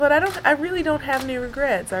But I really don't have any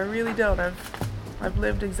regrets. I really don't. I've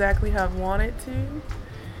lived exactly how I've wanted to.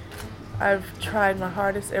 I've tried my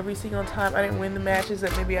hardest every single time. I didn't win the matches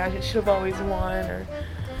that maybe I should have always won,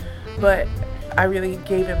 but I really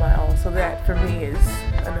gave it my all. So that for me is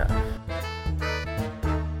enough.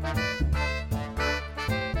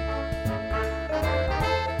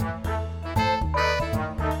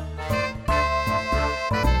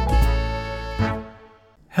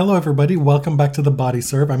 Hello everybody, welcome back to The Body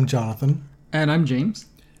Serve. I'm Jonathan. And I'm James.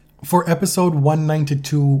 For episode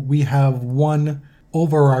 192, we have one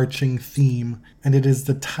overarching theme, and it is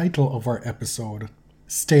the title of our episode,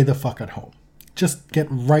 Stay the Fuck at Home. Just get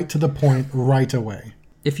right to the point right away.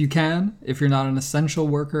 If you can, if you're not an essential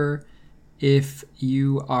worker, if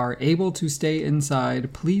you are able to stay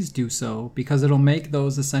inside, please do so, because it'll make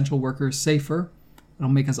those essential workers safer. It'll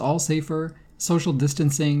make us all safer. Social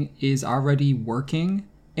distancing is already working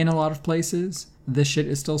in a lot of places. This shit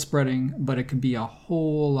is still spreading, but it could be a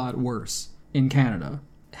whole lot worse in Canada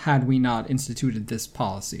had we not instituted this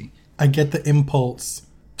policy. I get the impulse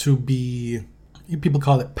to be, people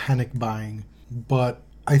call it panic buying, but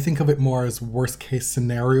I think of it more as worst case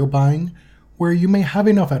scenario buying, where you may have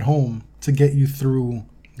enough at home to get you through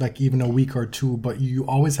like even a week or two, but you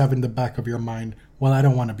always have in the back of your mind, well, I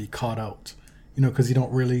don't want to be caught out, because you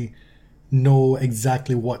don't really know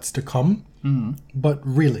exactly what's to come. But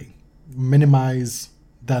really, minimize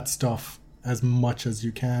that stuff as much as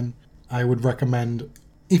you can. I would recommend,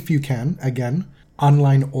 if you can, again,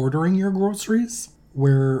 online ordering your groceries,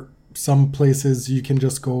 where some places you can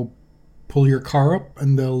just go pull your car up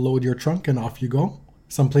and they'll load your trunk and off you go.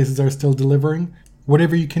 Some places are still delivering.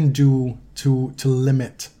 Whatever you can do to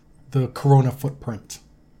limit the corona footprint,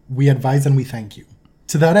 we advise and we thank you.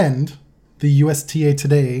 To that end, the USTA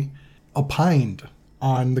today opined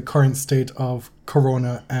on the current state of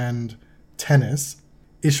corona and tennis,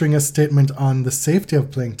 issuing a statement on the safety of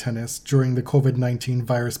playing tennis during the COVID-19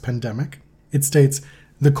 virus pandemic. It states,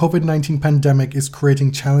 "The COVID-19 pandemic is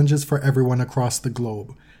creating challenges for everyone across the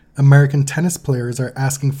globe. American tennis players are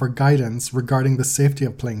asking for guidance regarding the safety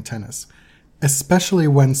of playing tennis, especially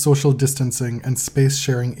when social distancing and space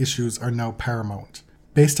sharing issues are now paramount.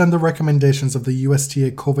 Based on the recommendations of the USTA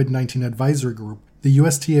COVID-19 Advisory Group, the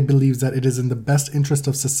USTA believes that it is in the best interest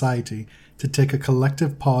of society to take a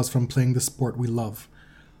collective pause from playing the sport we love.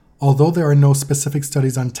 Although there are no specific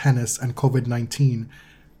studies on tennis and COVID-19,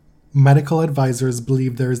 medical advisors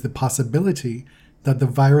believe there is the possibility that the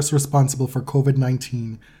virus responsible for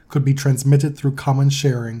COVID-19 could be transmitted through common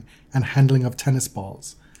sharing and handling of tennis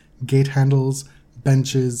balls, gate handles,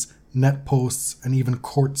 benches, net posts, and even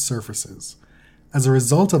court surfaces. As a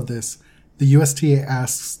result of this, the USTA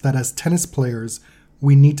asks that as tennis players,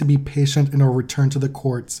 we need to be patient in our return to the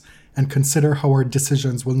courts and consider how our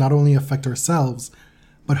decisions will not only affect ourselves,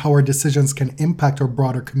 but how our decisions can impact our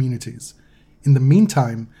broader communities. In the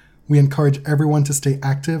meantime, we encourage everyone to stay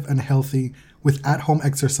active and healthy with at-home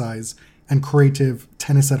exercise and creative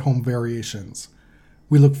tennis-at-home variations.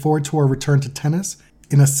 We look forward to our return to tennis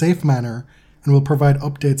in a safe manner and will provide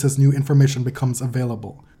updates as new information becomes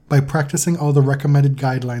available. By practicing all the recommended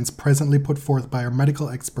guidelines presently put forth by our medical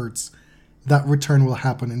experts, that return will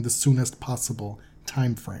happen in the soonest possible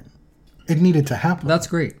time frame." It needed to happen. That's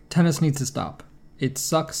great. Tennis needs to stop. It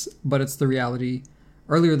sucks, but it's the reality.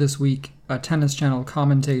 Earlier this week, a Tennis Channel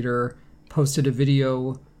commentator posted a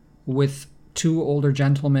video with two older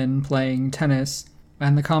gentlemen playing tennis,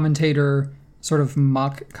 and the commentator sort of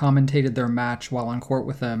mock commentated their match while on court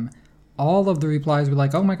with them. All of the replies were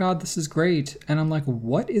like, "Oh my god, this is great." And I'm like,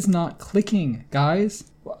 what is not clicking, guys?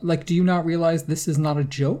 Like, do you not realize this is not a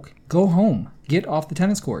joke? Go home. Get off the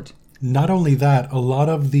tennis court. Not only that, a lot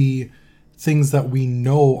of the things that we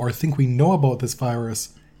know or think we know about this virus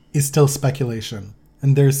is still speculation.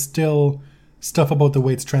 And there's still stuff about the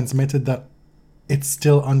way it's transmitted that it's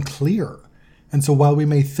still unclear. And so while we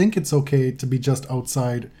may think it's okay to be just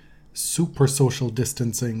outside super social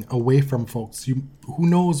distancing away from folks, who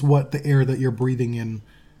knows what the air that you're breathing in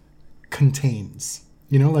contains.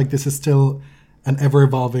 This is still an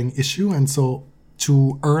ever-evolving issue, and so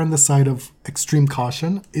to err on the side of extreme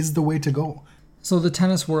caution is the way to go. So the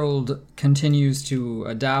tennis world continues to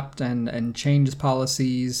adapt and change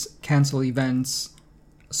policies, cancel events.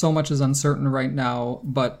 So much is uncertain right now,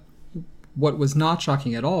 but what was not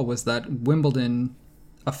shocking at all was that Wimbledon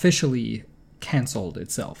officially canceled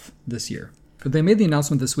itself this year. But they made the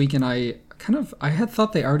announcement this week, and I had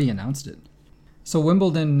thought they already announced it. So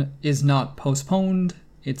Wimbledon is not postponed,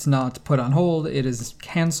 it's not put on hold, it is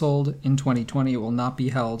canceled in 2020. It will not be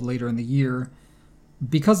held later in the year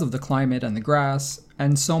because of the climate and the grass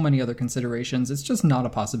and so many other considerations. It's just not a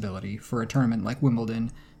possibility for a tournament like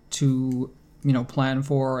Wimbledon to, plan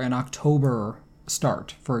for an October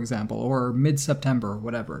start, for example, or mid-September,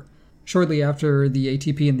 whatever. Shortly after, the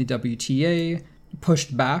ATP and the WTA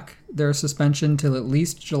pushed back their suspension till at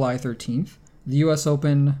least July 13th. The US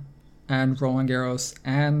Open and Roland Garros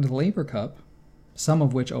and Laver Cup, some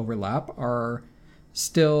of which overlap, are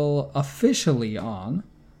still officially on,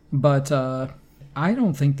 but I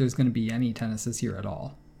don't think there's going to be any tennis this year at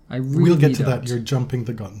all. I really We'll get to don't. that. You're jumping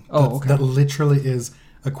the gun. Oh, okay. That literally is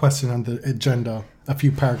a question on the agenda a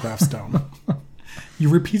few paragraphs down. You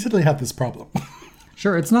repeatedly have this problem.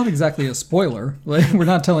 Sure, it's not exactly a spoiler. Like, we're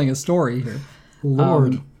not telling a story here.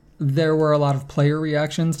 Lord. There were a lot of player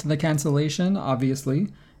reactions to the cancellation, obviously.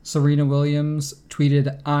 Serena Williams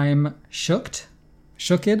tweeted, "I'm shooked."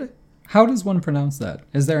 Shooked? How does one pronounce that?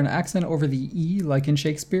 Is there an accent over the E like in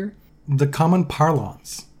Shakespeare? The common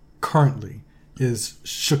parlance currently is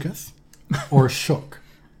shooketh or shook.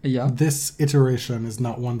 Yeah. This iteration is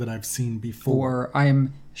not one that I've seen before. Or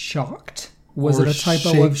I'm shocked. Was Or it a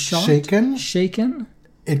typo of shocked? shaken? Shaken?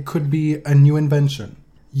 It could be a new invention.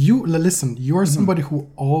 Listen, you are somebody who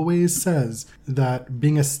always says that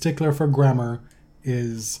being a stickler for grammar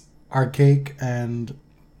is archaic and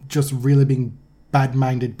just really being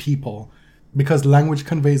bad-minded people, because language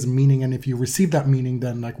conveys meaning, and if you receive that meaning,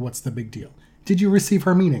 then what's the big deal? Did you receive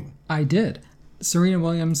her meaning? I did. Serena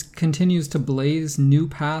Williams continues to blaze new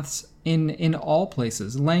paths in all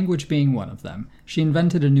places, language being one of them. She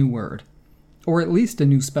invented a new word, or at least a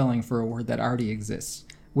new spelling for a word that already exists,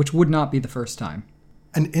 which would not be the first time.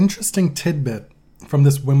 An interesting tidbit from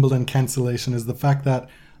this Wimbledon cancellation is the fact that,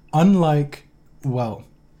 unlike,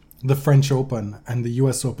 the French Open and the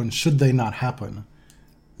US Open, should they not happen,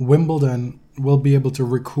 Wimbledon will be able to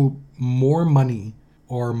recoup more money,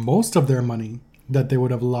 or most of their money, that they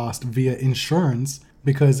would have lost via insurance,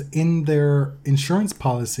 because in their insurance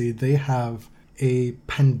policy, they have a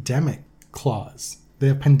pandemic clause. They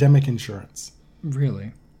have pandemic insurance.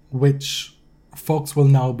 Really? Which folks will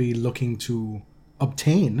now be looking to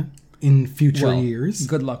obtain in future years.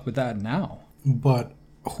 Good luck with that now. But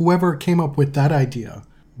whoever came up with that idea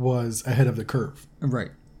was ahead of the curve.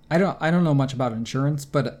 Right. I don't know much about insurance,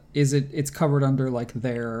 but it's covered under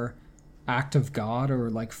their act of God or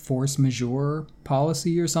force majeure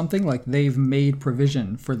policy or something? They've made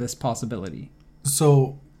provision for this possibility.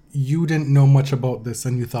 So you didn't know much about this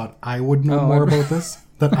and you thought I would know more about this?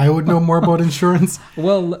 That I would know more about insurance?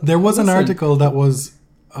 Well, there was an article that was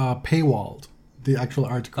paywalled. The actual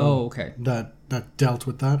article that dealt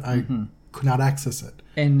with that. I could not access it.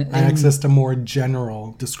 And I accessed a more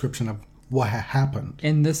general description of what had happened.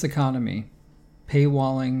 In this economy,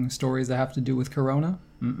 paywalling stories that have to do with Corona?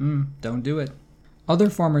 Don't do it. Other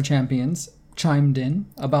former champions chimed in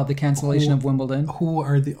about the cancellation of Wimbledon. Who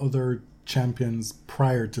are the other champions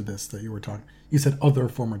prior to this that you were talking? You said other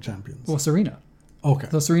former champions. Well, Serena. Okay.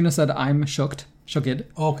 So Serena said, "I'm shooked." Shooked.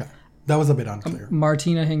 Okay. That was a bit unclear.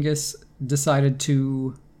 Martina Hingis decided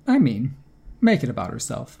to, make it about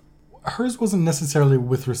herself. Hers wasn't necessarily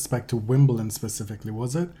with respect to Wimbledon specifically,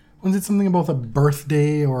 was it? Was it something about a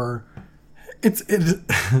birthday or... It's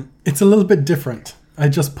a little bit different. I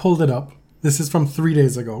just pulled it up. This is from 3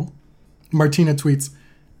 days ago. Martina tweets,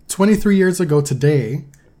 23 years ago today,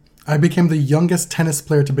 I became the youngest tennis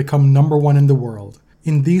player to become #1 in the world.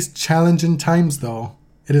 In these challenging times, though,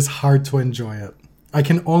 it is hard to enjoy it. I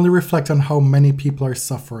can only reflect on how many people are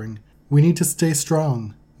suffering. We need to stay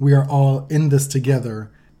strong. We are all in this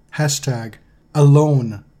together.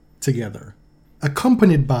 #alone together.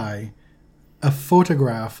 Accompanied by a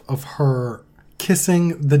photograph of her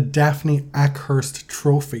kissing the Daphne Ackhurst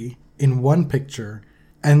trophy in one picture,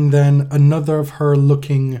 and then another of her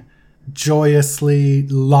looking joyously,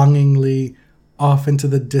 longingly off into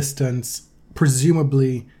the distance,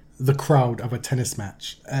 presumably the crowd of a tennis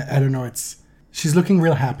match. I don't know, she's looking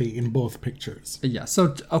real happy in both pictures. Yeah,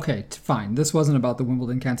 so, okay, fine. This wasn't about the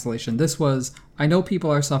Wimbledon cancellation. This was, I know people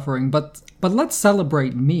are suffering, but let's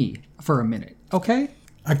celebrate me for a minute, okay?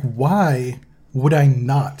 Why would I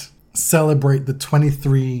not celebrate the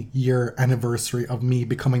 23-year anniversary of me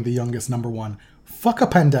becoming the youngest #1? Fuck a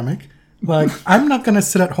pandemic. I'm not going to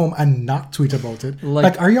sit at home and not tweet about it.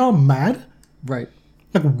 Are y'all mad? Right.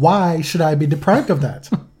 Why should I be deprived of that?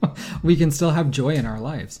 We can still have joy in our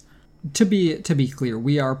lives. To be clear,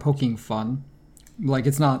 we are poking fun.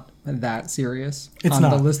 It's not that serious. It's on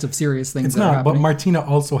not. the list of serious things It's that are not, happening. but Martina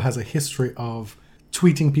also has a history of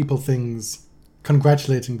tweeting people things,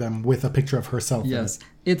 congratulating them with a picture of herself. Yes.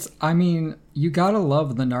 You gotta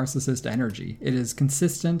love the narcissist energy. It is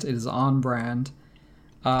consistent. It is on brand.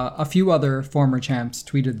 A few other former champs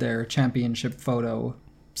tweeted their championship photo.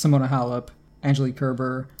 Simona Halep, Angelique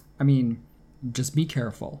Kerber. just be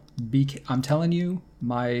careful. I'm telling you,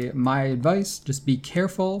 my advice, just be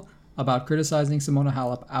careful about criticizing Simona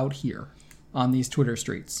Halep out here on these Twitter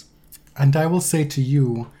streets. And I will say to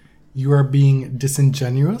you, you are being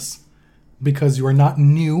disingenuous because you are not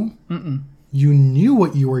new. Mm-mm. You knew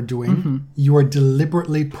what you were doing. Mm-hmm. You are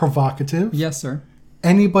deliberately provocative. Yes, sir.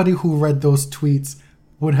 Anybody who read those tweets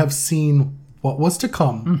would have seen what was to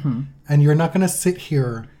come. Mm-hmm. And you're not going to sit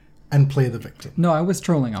here and play the victim. No, I was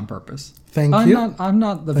trolling on purpose. Thank you. I'm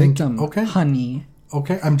not the victim, okay. honey.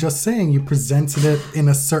 Okay, I'm just saying you presented it in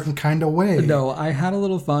a certain kind of way. No, I had a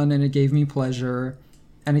little fun and it gave me pleasure.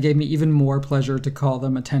 And it gave me even more pleasure to call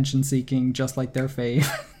them attention-seeking, just like their fave.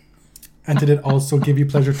 And did it also give you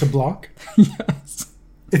pleasure to block? Yes.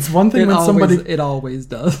 It's one thing It always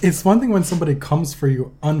does. It's one thing when somebody comes for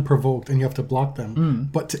you unprovoked and you have to block them.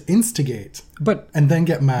 But to instigate and then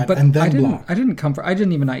get mad and then block. I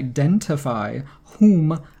didn't even identify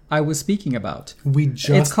whom I was speaking about.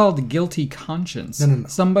 It's called guilty conscience. No.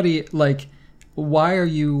 Somebody like, why are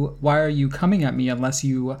you coming at me unless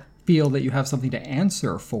you feel that you have something to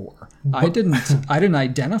answer for? I didn't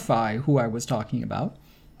identify who I was talking about.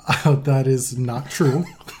 That is not true.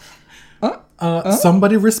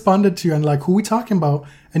 Somebody responded to you and like, who are we talking about?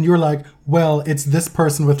 And you're like, well, it's this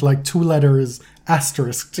person with like 2 letters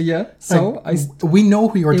asterisked. Yeah. So like, we know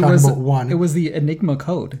who you're talking about. One. It was the Enigma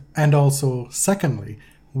code. And also, secondly,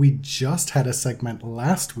 we just had a segment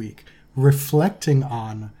last week reflecting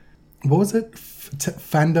on, what was it?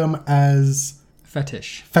 Fandom as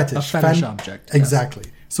fetish. A fetish object. Yes. Exactly.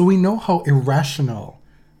 So we know how irrational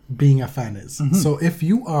being a fan is. Mm-hmm. So if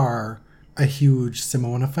you are a huge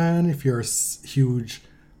Simona fan, if you're a huge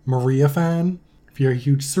Maria fan, if you're a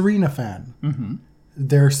huge Serena fan, mm-hmm.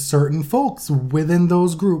 there are certain folks within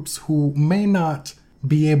those groups who may not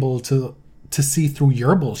be able to see through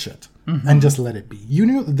your bullshit mm-hmm. and just let it be. You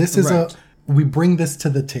know, this is right. we bring this to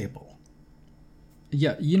the table.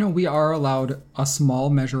 Yeah, we are allowed a small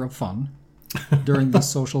measure of fun during this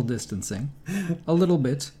social distancing. A little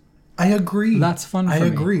bit. I agree. That's fun for me. I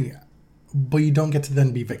agree. But you don't get to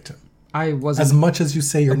then be victim. I wasn't. As much as you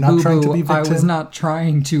say you're not trying to be victim. I was not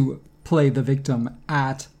trying to play the victim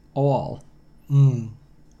at all.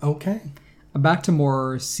 Okay. Back to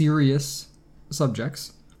more serious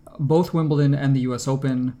subjects. Both Wimbledon and the US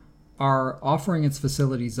Open are offering its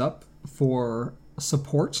facilities up for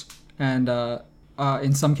support and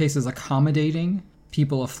in some cases accommodating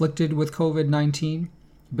people afflicted with COVID-19.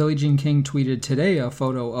 Billie Jean King tweeted today a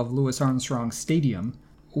photo of Louis Armstrong Stadium.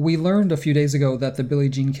 We learned a few days ago that the Billie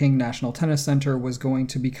Jean King National Tennis Center was going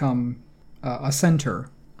to become a center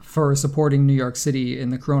for supporting New York City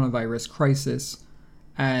in the coronavirus crisis.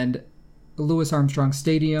 And Louis Armstrong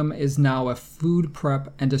Stadium is now a food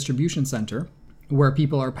prep and distribution center where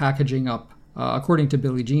people are packaging up, according to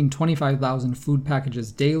Billie Jean, 25,000 food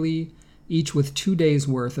packages daily, each with 2 days'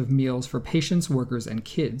 worth of meals for patients, workers, and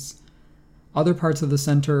kids. Other parts of the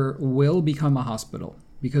center will become a hospital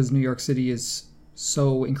because New York City is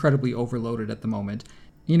so incredibly overloaded at the moment.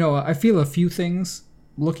 I feel a few things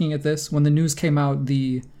looking at this. When the news came out,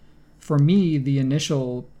 for me, the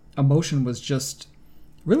initial emotion was just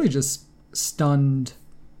stunned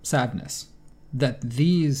sadness that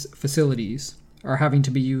these facilities are having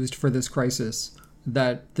to be used for this crisis,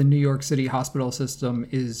 that the New York City hospital system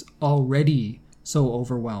is already so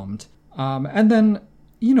overwhelmed. And then,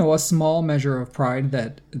 a small measure of pride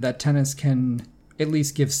that tennis can at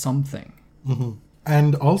least give something. Mm-hmm.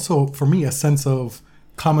 And also, for me, a sense of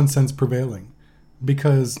common sense prevailing.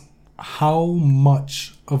 Because how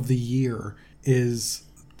much of the year is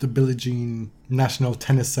the Billie Jean National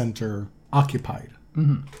Tennis Center occupied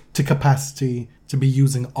to capacity to be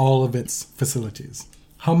using all of its facilities?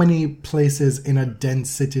 How many places in a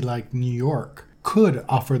dense city like New York could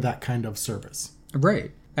offer that kind of service?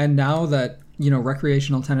 Right. And now that,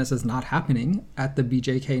 recreational tennis is not happening at the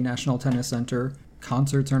BJK National Tennis Center,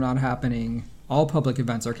 concerts are not happening, all public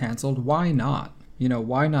events are canceled, why not?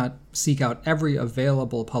 Why not seek out every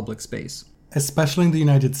available public space? Especially in the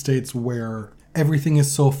United States where everything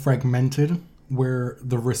is so fragmented, where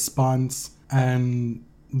the response and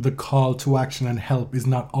the call to action and help is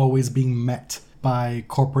not always being met by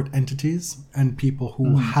corporate entities and people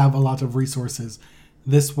who have a lot of resources.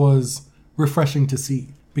 This was refreshing to see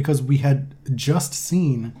because we had just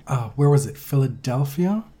seen, where was it?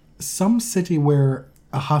 Philadelphia? Some city where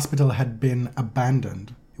a hospital had been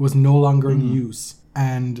abandoned. It was no longer in use.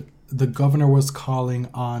 And the governor was calling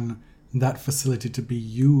on that facility to be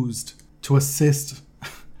used to assist.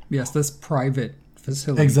 Yes, this private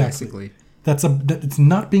facility, exactly. Basically. It's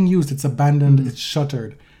not being used. It's abandoned. It's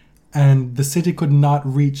shuttered. And the city could not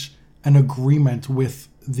reach an agreement with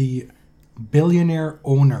the billionaire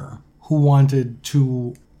owner who wanted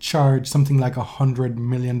to charge something like $100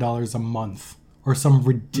 million a month or some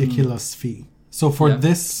ridiculous fee. So for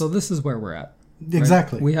this... So this is where we're at.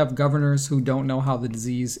 Exactly. Right? We have governors who don't know how the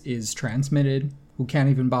disease is transmitted, who can't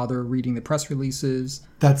even bother reading the press releases.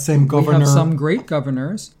 That same governor... We have some great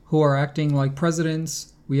governors who are acting like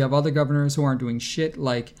presidents. We have other governors who aren't doing shit.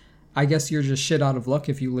 Like, I guess you're just shit out of luck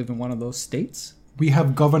if you live in one of those states. We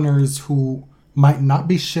have governors who might not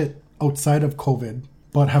be shit outside of COVID,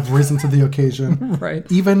 but have risen to the occasion. Right.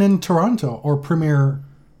 Even in Toronto, our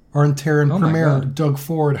Ontario Premier, Doug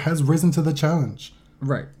Ford, has risen to the challenge.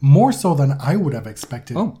 Right. More so than I would have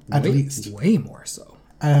expected, at least. Way more so.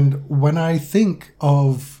 And when I think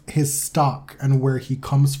of his stock and where he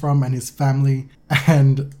comes from and his family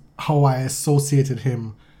and how I associated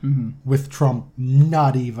him with Trump,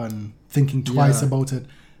 not even thinking twice about it,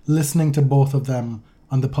 listening to both of them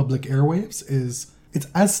on the public airwaves it's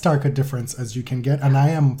as stark a difference as you can get. And I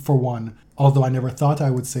am, for one, although I never thought I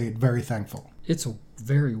would say it, very thankful. It's a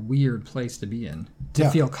very weird place to be in, to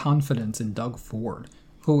feel confidence in Doug Ford,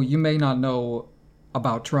 who you may not know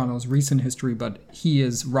about Toronto's recent history, but he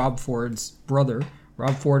is Rob Ford's brother.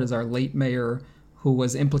 Rob Ford is our late mayor who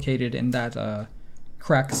was implicated in that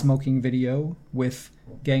crack smoking video with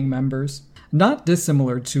gang members. Not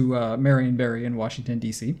dissimilar to Marion Barry in Washington,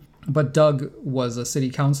 D.C., but Doug was a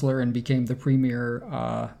city councilor and became the premier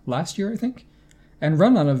last year, I think, and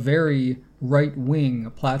run on a very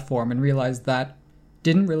right-wing platform and realized that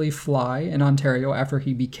didn't really fly in Ontario after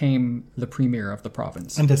he became the premier of the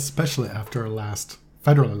province. And especially after our last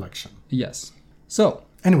federal election. Yes. So...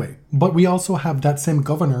 Anyway, but we also have that same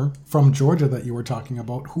governor from Georgia that you were talking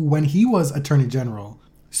about, who, when he was attorney general,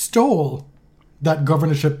 stole that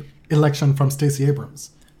governorship election from Stacey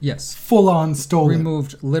Abrams. Yes. Full on stole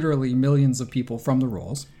Removed literally millions of people from the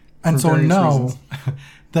rolls. And so now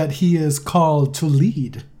that he is called to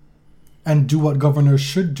lead and do what governors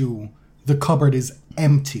should do, the cupboard is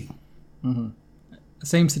empty.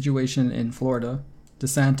 Same situation in Florida.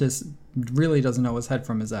 DeSantis really doesn't know his head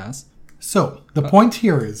from his ass. So the point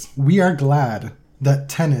here is we are glad that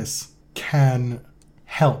tennis can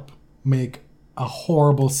help make a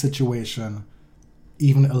horrible situation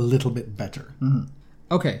even a little bit better.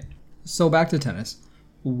 Okay, so back to tennis.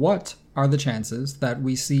 What are the chances that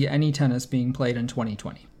we see any tennis being played in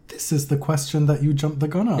 2020? This is the question that you jumped the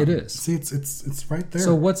gun on. It is. See, it's right there.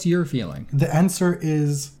 So what's your feeling? The answer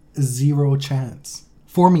is 0 chance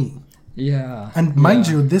for me. Yeah. And mind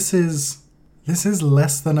you, this is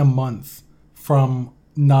less than a month from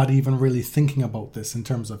not even really thinking about this in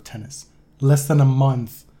terms of tennis. Less than a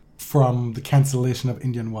month from the cancellation of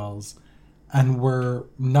Indian Wells. And we're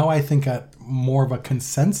now, I think, at more of a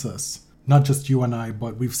consensus, not just you and I,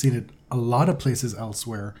 but we've seen it a lot of places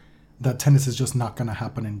elsewhere, that tennis is just not going to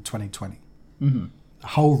happen in 2020.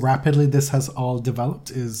 How rapidly this has all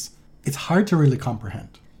developed it's hard to really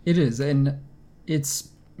comprehend. It is, and it's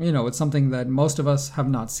something that most of us have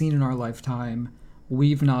not seen in our lifetime.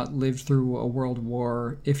 We've not lived through a world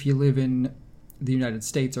war. If you live in the United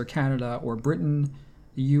States or Canada or Britain,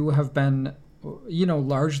 you have been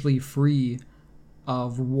largely free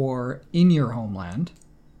of war in your homeland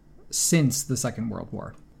since the Second World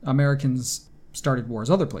War. Americans started wars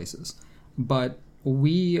other places, but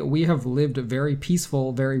we have lived very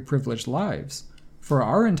peaceful, very privileged lives for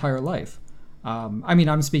our entire life.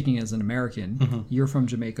 I'm speaking as an American. You're from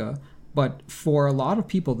Jamaica, but for a lot of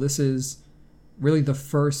people, this is really the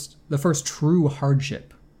first true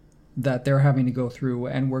hardship that they're having to go through,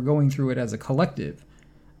 and we're going through it as a collective.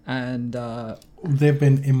 And they've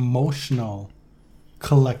been emotional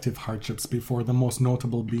collective hardships before, the most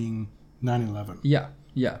notable being 9/11. Yeah.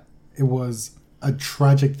 It was a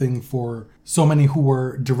tragic thing for so many who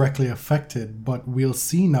were directly affected, but we'll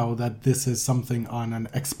see now that this is something on an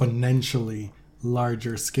exponentially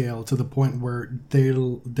larger scale, to the point where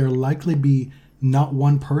there'll likely be not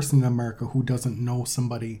one person in America who doesn't know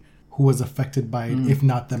somebody who was affected by it, if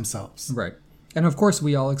not themselves. Right. And of course,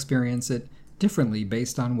 we all experience it differently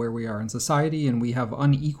based on where we are in society, and we have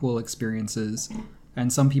unequal experiences,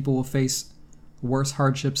 and some people will face worse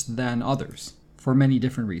hardships than others for many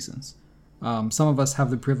different reasons. Some of us have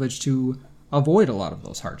the privilege to avoid a lot of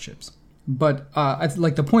those hardships. But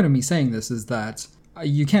the point of me saying this is that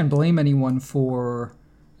you can't blame anyone for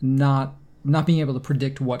not being able to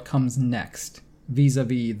predict what comes next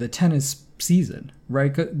vis-a-vis the tennis season,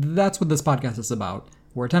 right? 'Cause that's what this podcast is about.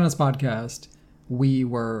 We're a tennis podcast. We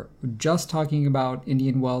were just talking about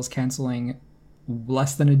Indian Wells canceling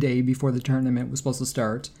less than a day before the tournament was supposed to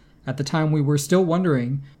start. At the time, we were still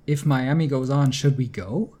wondering if Miami goes on, should we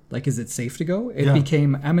go? Like, is it safe to go? It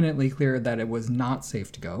became eminently clear that it was not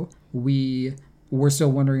safe to go. We were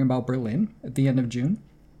still wondering about Berlin at the end of June.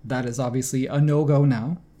 That is obviously a no-go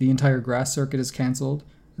now. The entire grass circuit is canceled.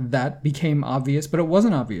 That became obvious, but it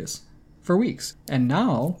wasn't obvious for weeks. And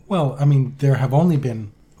now... Well, I mean, there have only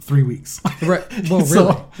been 3 weeks. Right. Well,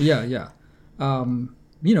 really. Yeah.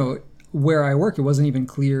 You know, where I work, it wasn't even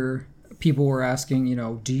clear. People were asking, you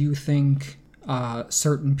know, do you think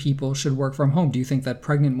certain people should work from home? Do you think that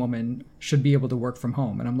pregnant women should be able to work from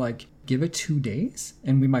home? And I'm like, give it 2 days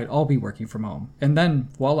and we might all be working from home. And then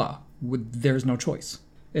voila, there's no choice.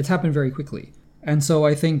 It's happened very quickly. And so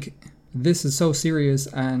I think this is so serious,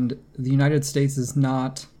 and the United States is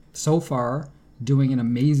not so far doing an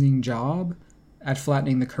amazing job at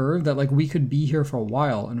flattening the curve that, like, we could be here for a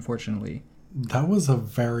while, unfortunately. That was a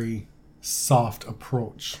very soft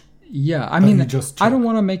approach. Yeah, I mean, I don't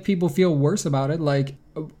want to make people feel worse about it. Like,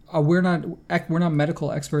 we're not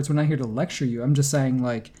medical experts. We're not here to lecture you. I'm just saying,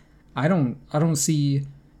 like, I don't see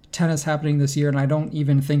tennis happening this year, and I don't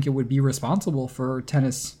even think it would be responsible for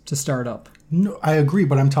tennis to start up. No, I agree,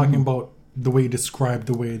 but I'm talking about the way you describe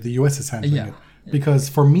the way the U.S. is handling it. Because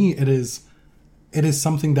for me, it is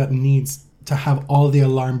something that needs to have all the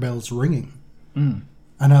alarm bells ringing. And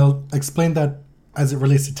I'll explain that as it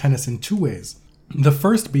relates to tennis in 2 ways. The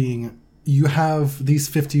first being, you have these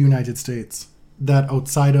 50 United States that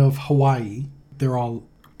outside of Hawaii, they're all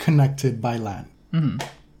connected by land.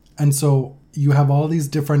 And so you have all these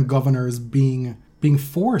different governors being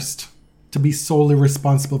forced to be solely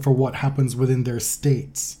responsible for what happens within their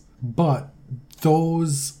states. But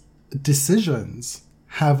those decisions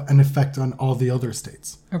have an effect on all the other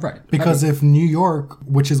states. Right. Because if New York,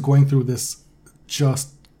 which is going through this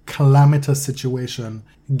just calamitous situation,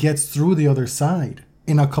 gets through the other side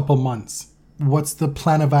in a couple months, what's the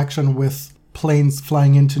plan of action with planes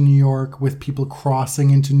flying into New York, with people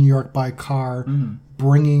crossing into New York by car,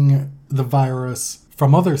 bringing the virus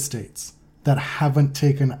from other states that haven't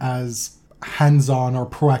taken as hands-on or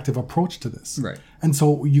proactive approach to this? Right. And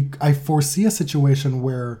so I foresee a situation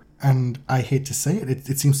where, and I hate to say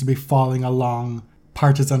it seems to be falling along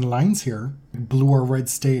partisan lines here, blue or red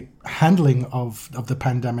state handling of the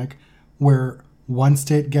pandemic, where one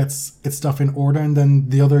state gets its stuff in order and then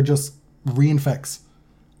the other just reinfects.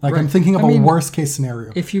 Like, I'm thinking of a worst case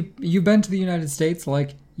scenario. If you've been to the United States,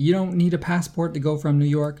 like, you don't need a passport to go from New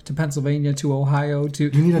York to Pennsylvania to Ohio to...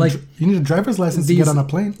 You need a driver's license to get on a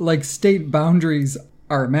plane. Like, state boundaries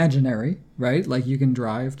are imaginary, right? Like, you can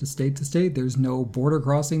drive to state. There's no border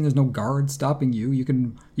crossing. There's no guard stopping you. You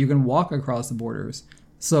can walk across the borders.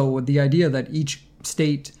 So the idea that each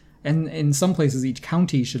state, and in some places each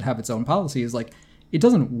county, should have its own policy is like, it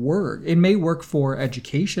doesn't work. It may work for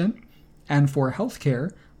education and for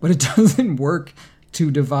healthcare, but it doesn't work to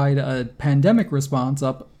divide a pandemic response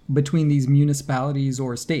up between these municipalities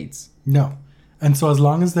or states. No. And so as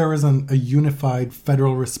long as there isn't a unified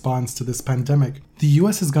federal response to this pandemic, the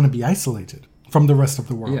U.S. is going to be isolated from the rest of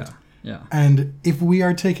the world. Yeah. And if we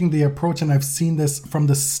are taking the approach, and I've seen this from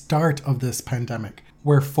the start of this pandemic,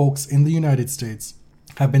 where folks in the United States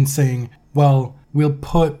have been saying, well, we'll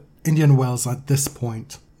put Indian Wells at this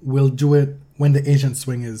point. We'll do it when the Asian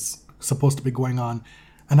swing is supposed to be going on.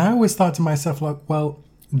 And I always thought to myself, like, well,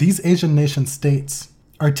 these Asian nation states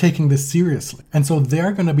are taking this seriously. And so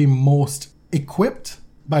they're going to be most equipped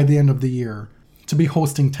by the end of the year to be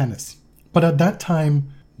hosting tennis. But at that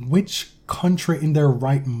time, which country in their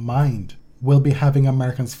right mind will be having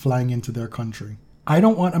Americans flying into their country? I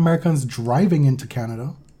don't want Americans driving into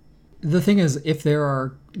Canada. The thing is, if there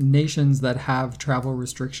are nations that have travel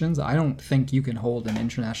restrictions, I don't think you can hold an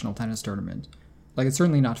international tennis tournament. Like, it's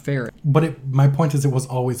certainly not fair. But my point is, it was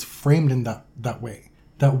always framed in that way.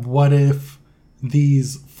 That what if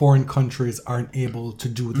these foreign countries aren't able to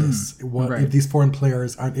do this? What if these foreign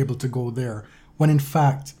players aren't able to go there? When in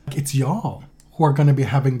fact, it's y'all who are going to be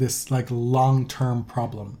having this, like, long-term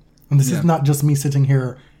problem. And this is not just me sitting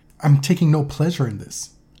here. I'm taking no pleasure in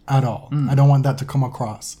this at all. I don't want that to come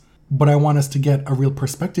across. But I want us to get a real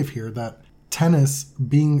perspective here that tennis,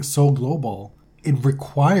 being so global, it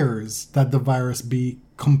requires that the virus be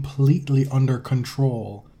completely under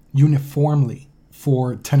control uniformly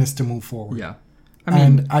for tennis to move forward. Yeah.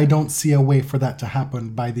 And I don't see a way for that to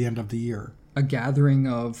happen by the end of the year. A gathering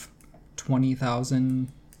of 20,000,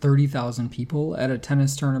 30,000 people at a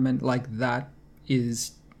tennis tournament like that's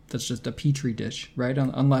just a petri dish, right?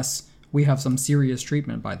 Unless we have some serious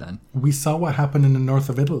treatment by then. We saw what happened in the north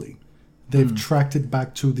of Italy. They've tracked it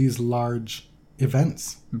back to these large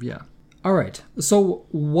events. Yeah. All right. So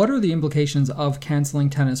what are the implications of canceling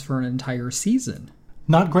tennis for an entire season?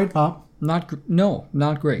 Not great, Bob. Not great.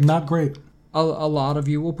 Not great. A lot of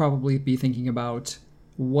you will probably be thinking about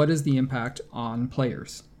what is the impact on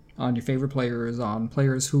players, on your favorite players, on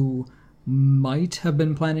players who might have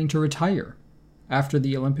been planning to retire after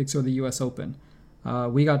the Olympics or the US Open.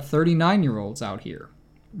 We got 39-year-olds out here,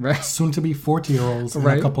 right? Soon to be 40-year-olds in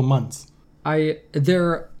Right. a couple months.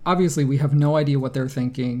 Obviously we have no idea what they're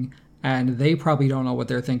thinking, and they probably don't know what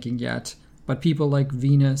they're thinking yet. But people like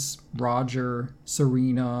Venus, Roger,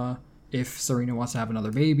 Serena, if Serena wants to have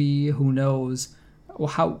another baby, who knows?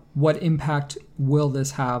 What impact will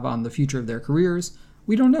this have on the future of their careers?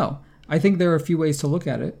 We don't know. I think there are a few ways to look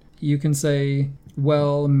at it. You can say,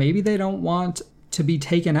 well, maybe they don't want to be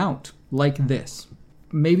taken out like this.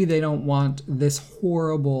 Maybe they don't want this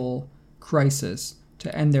horrible crisis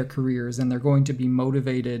to end their careers, and they're going to be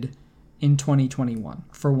motivated in 2021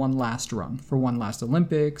 for one last run, for one last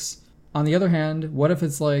Olympics. On the other hand, what if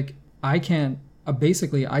it's like, I can't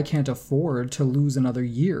afford to lose another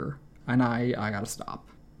year, and I gotta stop,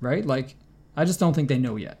 right? Like, I just don't think they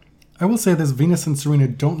know yet. I will say this, Venus and Serena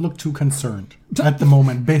don't look too concerned at the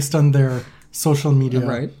moment based on their social media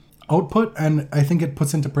Right. output. And I think it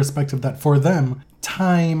puts into perspective that for them,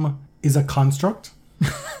 time is a construct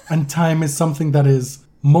and time is something that is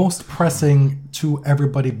most pressing to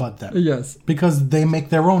everybody but them. Yes. Because they make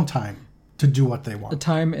their own time to do what they want.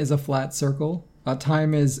 Time is a flat circle.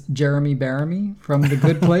 Time is Jeremy Baramy from The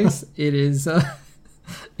Good Place. It is.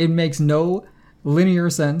 It makes no linear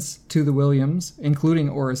sense to the Williams, including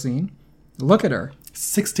Oracene. Look at her.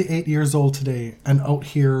 68 years old today and out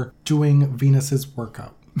here doing Venus's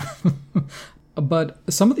workout. But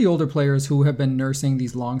some of the older players who have been nursing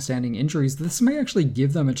these long-standing injuries, this may actually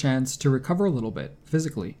give them a chance to recover a little bit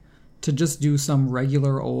physically, to just do some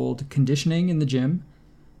regular old conditioning in the gym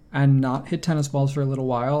and not hit tennis balls for a little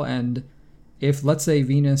while. And if, let's say,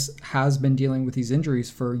 Venus has been dealing with these injuries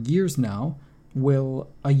for years now, will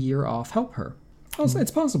a year off help her? Also,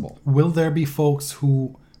 it's possible. Will there be folks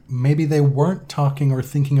who maybe they weren't talking or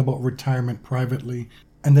thinking about retirement privately,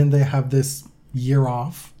 and then they have this year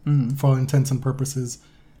off for all intents and purposes,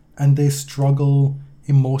 and they struggle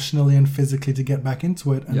emotionally and physically to get back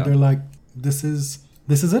into it, and Yeah. they're like, this is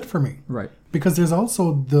it for me. Right. Because there's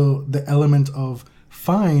also the element of,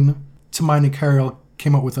 fine, Tumaini Carroll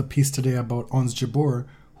came out with a piece today about Ons Jabeur,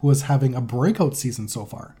 who is having a breakout season so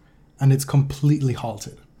far, and it's completely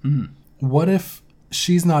halted. What if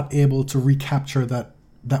she's not able to recapture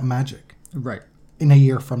that magic Right. in a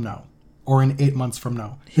year from now or in 8 months from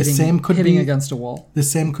now? The same could hitting be against a wall. the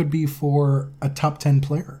same could be for a top 10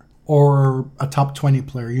 player or a top 20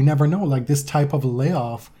 player. You never know. Like, this type of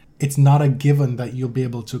layoff, it's not a given that you'll be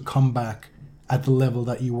able to come back at the level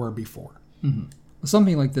that you were before.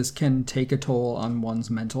 Something like this can take a toll on one's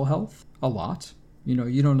mental health a lot. You know,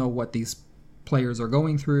 you don't know what these players are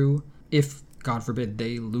going through. If, God forbid,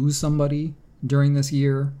 they lose somebody during this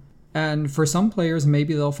year. And for some players,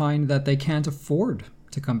 maybe they'll find that they can't afford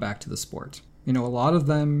to come back to the sport. You know, a lot of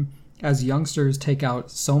them, as youngsters, take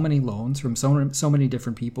out so many loans from so many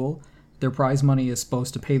different people. Their prize money is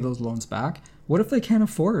supposed to pay those loans back. What if they can't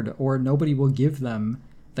afford, or nobody will give them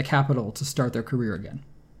the capital to start their career again?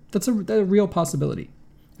 That's a real possibility.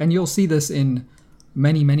 And you'll see this in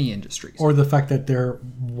many, many industries. Or the fact that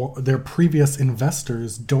their previous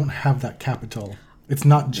investors don't have that capital. It's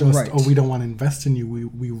not just, Right. oh, we don't want to invest in you.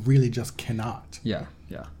 We really just cannot. Yeah.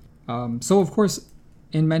 So, of course,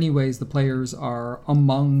 in many ways, the players are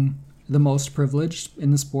among the most privileged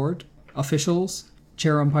in the sport. Officials,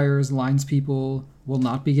 chair umpires, lines people will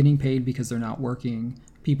not be getting paid because they're not working.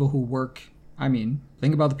 People who work,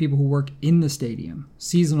 think about the people who work in the stadium.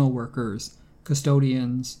 Seasonal workers,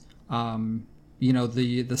 custodians,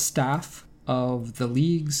 the staff of the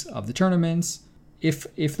leagues, of the tournaments.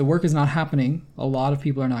 If the work is not happening, a lot of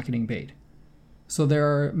people are not getting paid. So there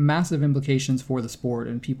are massive implications for the sport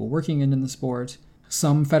and people working in the sport.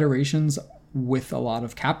 Some federations with a lot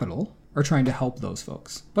of capital are trying to help those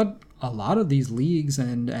folks. But a lot of these leagues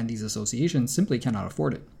and these associations simply cannot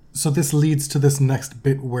afford it. So this leads to this next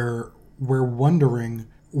bit where we're wondering,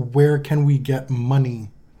 where can we get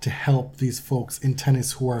money to help these folks in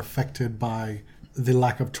tennis who are affected by the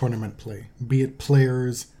lack of tournament play, be it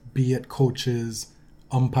players, be it coaches,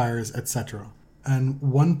 umpires, etc. And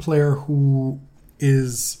one player who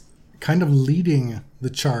is kind of leading the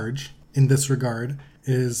charge in this regard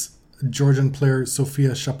is Georgian player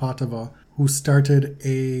Sofia Shapatova, who started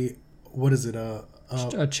a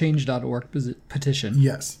Change.org petition.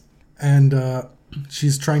 Yes. And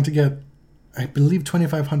she's trying to get, I believe,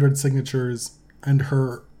 2,500 signatures. And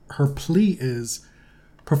her plea is,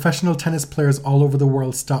 professional tennis players all over the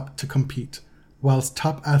world stop to compete. whilst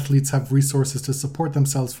top athletes have resources to support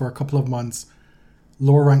themselves for a couple of months,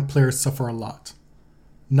 lower ranked players suffer a lot.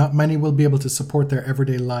 Not many will be able to support their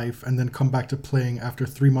everyday life and then come back to playing after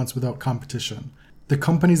 3 months without competition. The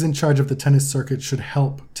companies in charge of the tennis circuit should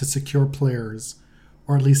help to secure players,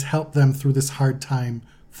 or at least help them through this hard time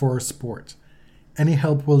for our sport. Any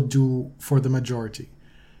help will do for the majority.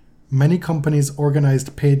 Many companies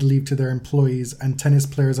organized paid leave to their employees, and tennis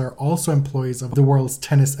players are also employees of the world's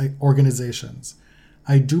tennis organizations.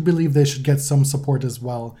 I do believe they should get some support as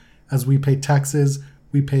well, as we pay taxes,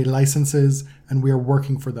 we pay licenses, and we are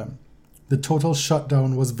working for them. The total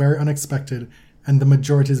shutdown was very unexpected, and the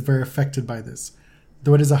majority is very affected by this.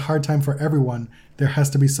 Though it is a hard time for everyone, there has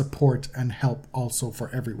to be support and help also for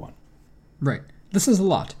everyone. Right. This is a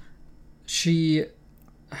lot. She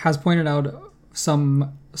has pointed out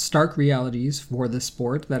some stark realities for this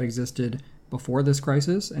sport that existed before this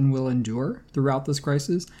crisis and will endure throughout this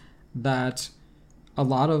crisis, that a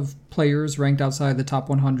lot of players ranked outside the top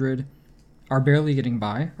 100 are barely getting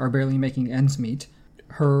by, are barely making ends meet.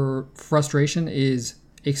 Her frustration is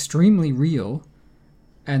extremely real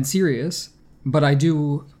and serious, but I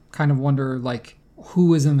do kind of wonder, like,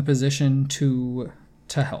 who is in the position to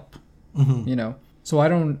help, you know? So I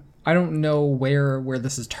don't know where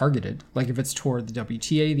this is targeted. Like, if it's toward the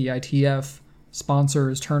WTA, the ITF,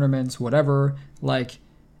 sponsors, tournaments, whatever. Like,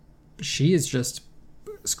 she is just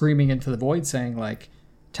screaming into the void saying, like,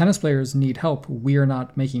 tennis players need help. We are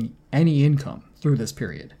not making any income through this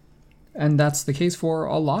period. And that's the case for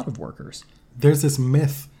a lot of workers. There's this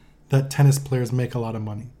myth that tennis players make a lot of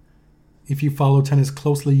money. If you follow tennis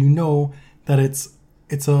closely, you know that it's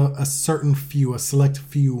a certain few, a select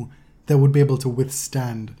few, that would be able to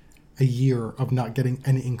withstand a year of not getting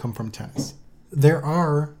any income from tennis. There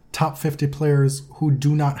are top 50 players who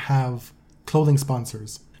do not have clothing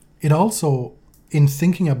sponsors. It also, in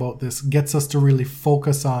thinking about this, gets us to really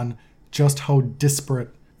focus on just how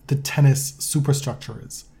disparate the tennis superstructure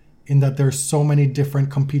is, in that there's so many different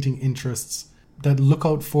competing interests that look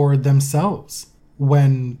out for themselves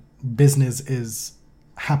when business is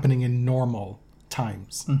happening in normal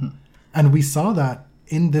times. And we saw that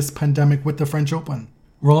in this pandemic with the French Open.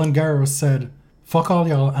 Roland Garros said, fuck all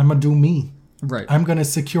y'all, I'm gonna do me. Right. I'm gonna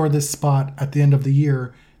secure this spot at the end of the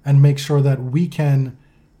year and make sure that we can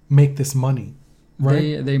make this money.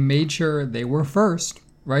 Right? They made sure they were first,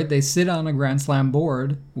 right? They sit on a Grand Slam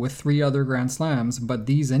board with 3 other Grand Slams, but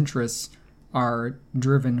these interests are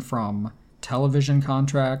driven from television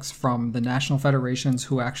contracts, from the national federations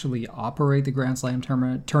who actually operate the Grand Slam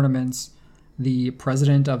tournaments, the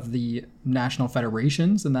president of the national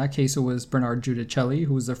federations. In that case, it was Bernard Giudicelli,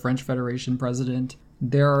 who was the French Federation president.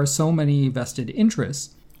 There are so many vested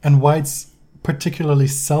interests. And why it's particularly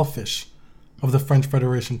selfish of the French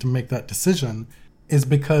Federation to make that decision is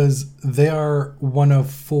because they are one of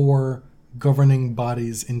 4 governing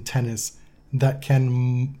bodies in tennis that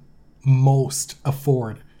can most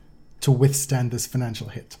afford to withstand this financial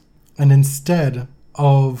hit. And instead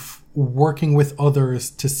of working with others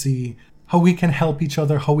to see how we can help each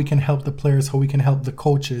other, how we can help the players, how we can help the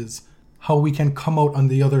coaches, how we can come out on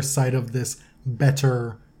the other side of this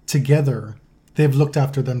better together, they've looked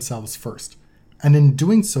after themselves first. And in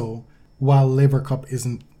doing so, while Laver Cup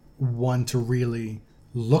isn't one to really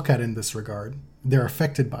look at in this regard, they're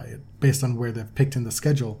affected by it based on where they've picked in the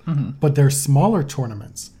schedule. But there are smaller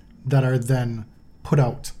tournaments that are then put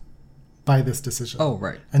out by this decision. Oh,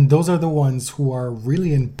 right. And those are the ones who are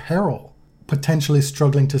really in peril, potentially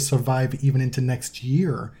struggling to survive even into next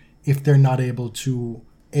year if they're not able to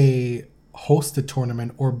A, host a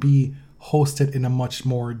tournament, or B, host it in a much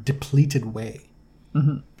more depleted way.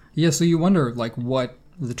 Yeah, so you wonder, like, what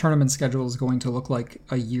the tournament schedule is going to look like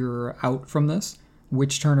a year out from this.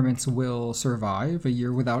 Which tournaments will survive a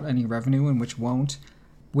year without any revenue and which won't.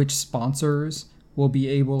 Which sponsors will be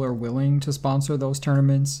able or willing to sponsor those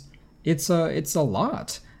tournaments. It's a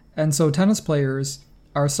lot. And so tennis players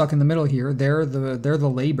are stuck in the middle here. They're the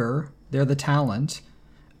labor, they're the talent.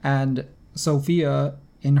 And Sophia,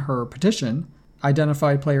 in her petition,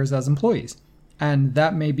 identified players as employees. And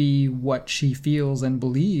that may be what she feels and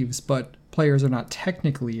believes, but players are not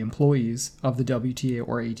technically employees of the WTA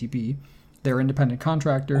or ATP. They're independent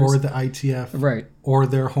contractors. Or the ITF. Right. Or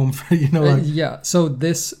their home, like... Yeah, so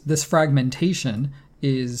this fragmentation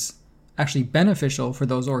is actually beneficial for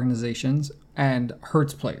those organizations and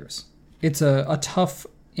hurts players. It's a tough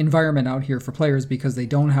environment out here for players because they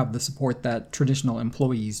don't have the support that traditional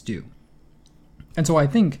employees do. And so I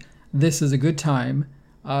think this is a good time.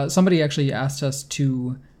 Somebody actually asked us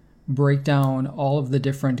to break down all of the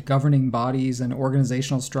different governing bodies and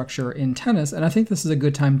organizational structure in tennis, and I think this is a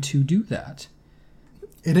good time to do that.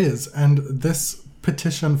 It is, and this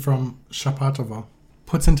petition from Shapatova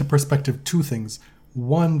puts into perspective two things.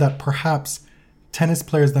 One, that perhaps tennis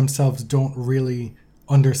players themselves don't really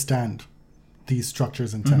understand these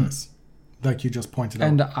structures in tennis, like you just pointed out.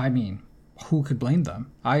 And I mean, who could blame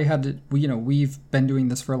them? I had to, we've been doing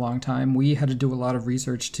this for a long time. We had to do a lot of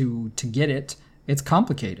research to get it. It's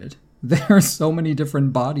complicated. There are so many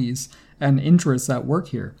different bodies and interests at work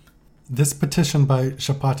here. This petition by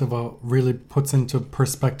Shapatova really puts into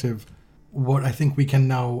perspective what I think we can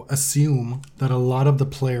now assume, that a lot of the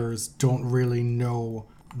players don't really know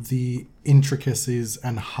the intricacies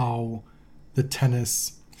and how the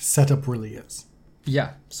tennis setup really is.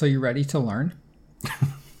 Yeah, so you ready to learn?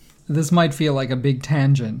 This might feel like a big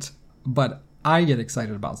tangent, but I get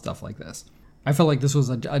excited about stuff like this. I felt like this was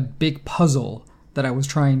a big puzzle that I was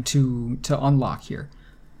trying to unlock here.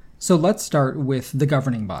 So let's start with the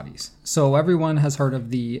governing bodies. So everyone has heard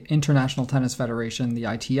of the International Tennis Federation, the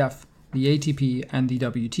ITF, the ATP, and the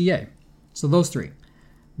WTA. So those three.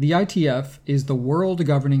 The ITF is the world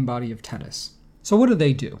governing body of tennis. So what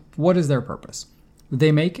do? What is their purpose?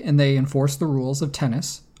 They make and they enforce the rules of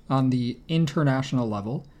tennis on the international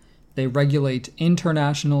level. They regulate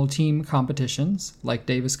international team competitions like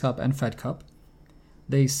Davis Cup and Fed Cup.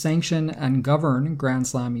 They sanction and govern Grand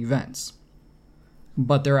Slam events.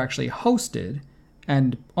 But they're actually hosted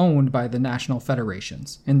and owned by the national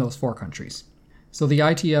federations in those four countries. So the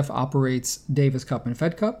ITF operates Davis Cup and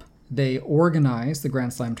Fed Cup. They organize the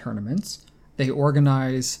Grand Slam tournaments. They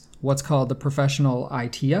organize what's called the professional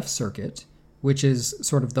ITF circuit, which is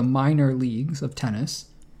sort of the minor leagues of tennis.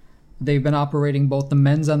 They've been operating both the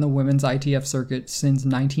men's and the women's ITF circuit since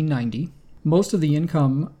 1990. Most of the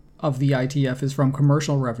income of the ITF is from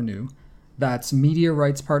commercial revenue. That's media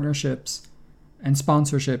rights partnerships and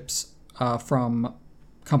sponsorships from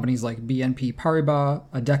companies like BNP Paribas,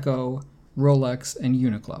 Adecco, Rolex, and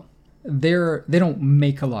Uniqlo. They don't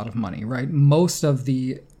make a lot of money, right? Most of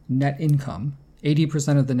the net income,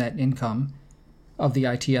 80% of the net income of the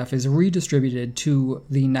ITF is redistributed to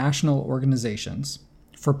the national organizations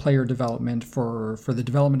for player development, for the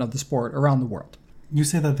development of the sport around the world. You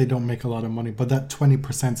say that they don't make a lot of money, but that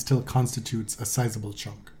 20% still constitutes a sizable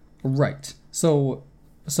chunk. Right. So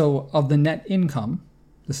of the net income,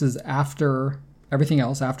 this is after everything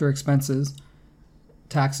else, after expenses,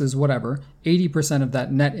 taxes, whatever, 80% of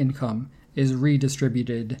that net income is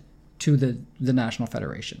redistributed to the national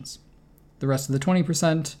federations. The rest of the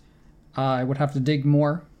 20%, I would have to dig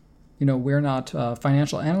more. We're not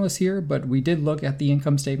financial analysts here, but we did look at the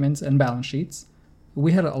income statements and balance sheets.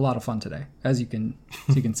 We had a lot of fun today, as you can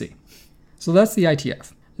see. So that's the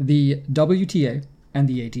ITF. The WTA and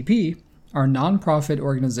the ATP are nonprofit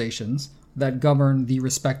organizations that govern the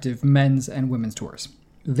respective men's and women's tours.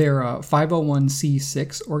 They're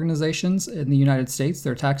 501c6 organizations in the United States.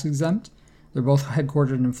 They're tax exempt. They're both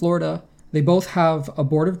headquartered in Florida. They both have a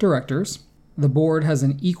board of directors. The board has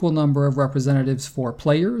an equal number of representatives for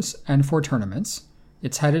players and for tournaments.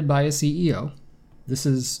 It's headed by a CEO. This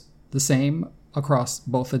is the same across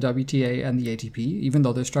both the WTA and the ATP, even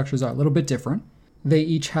though their structures are a little bit different. They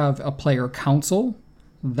each have a player council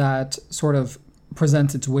that sort of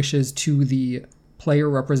presents its wishes to the player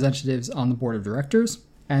representatives on the board of directors.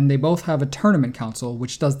 And they both have a tournament council,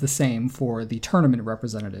 which does the same for the tournament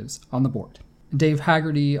representatives on the board. Dave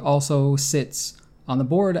Haggerty also sits on the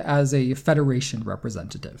board as a federation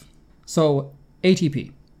representative. So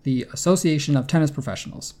ATP, the Association of Tennis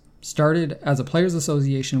Professionals, started as a players'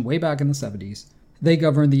 association way back in the 70s. They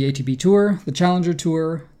govern the ATP Tour, the Challenger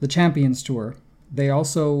Tour, the Champions Tour. They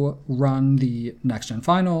also run the Next Gen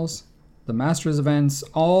Finals, the Masters events,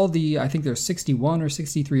 I think there's 61 or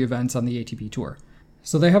 63 events on the ATP Tour.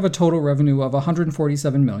 So they have a total revenue of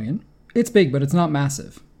 $147 million. It's big, but it's not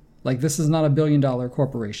massive. This is not $1 billion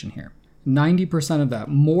corporation here. 90% of that,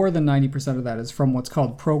 more than 90% of that, is from what's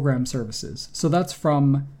called program services. So that's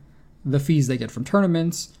from the fees they get from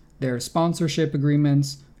tournaments, their sponsorship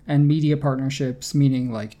agreements, and media partnerships,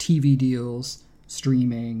 meaning like TV deals,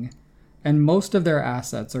 streaming, and most of their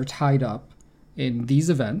assets are tied up in these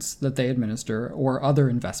events that they administer or other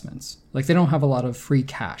investments. They don't have a lot of free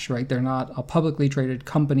cash, right? They're not a publicly traded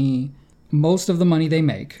company. Most of the money they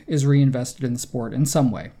make is reinvested in the sport in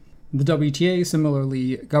some way. The WTA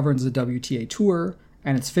similarly governs the WTA Tour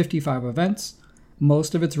and its 55 events.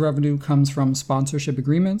 Most of its revenue comes from sponsorship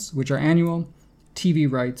agreements, which are annual, TV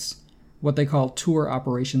rights, what they call tour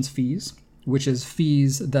operations fees, which is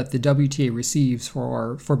fees that the WTA receives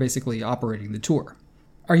for basically operating the tour.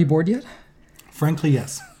 Are you bored yet? Frankly,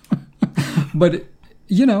 yes. But,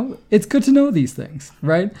 it's good to know these things,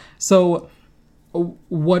 right? So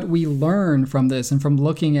what we learn from this and from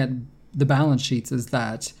looking at the balance sheets is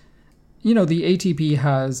that, the ATP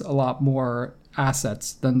has a lot more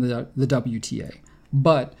assets than the WTA,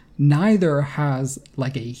 but neither has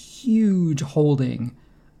like a huge holding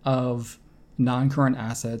of non-current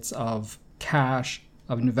assets, of cash,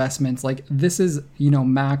 of investments. Like this is,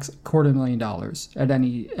 max $250,000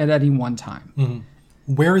 at any one time.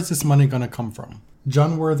 Mm-hmm. Where is this money going to come from?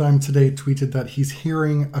 John Wertheim today tweeted that he's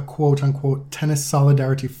hearing a quote-unquote tennis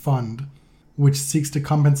solidarity fund, which seeks to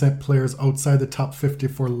compensate players outside the top 50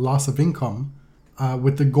 for loss of income,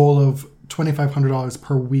 with the goal of $2,500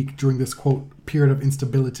 per week during this, quote, period of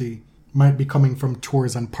instability, might be coming from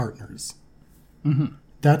tours and partners. Mm-hmm.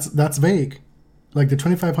 That's vague. Like the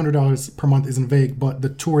 $2,500 per month isn't vague, but the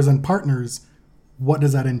tours and partners, what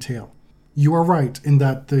does that entail? You are right in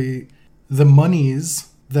that the monies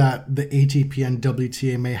that the ATP and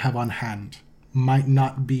WTA may have on hand might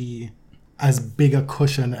not be as big a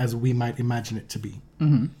cushion as we might imagine it to be.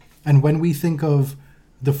 Mm-hmm. And when we think of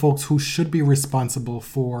the folks who should be responsible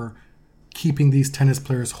for keeping these tennis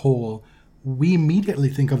players whole, we immediately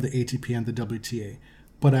think of the ATP and the WTA.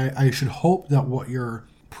 But I should hope that what your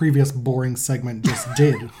previous boring segment just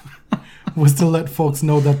did was to let folks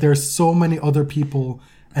know that there's so many other people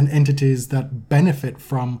and entities that benefit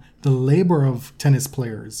from the labor of tennis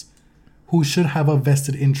players who should have a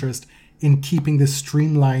vested interest in keeping this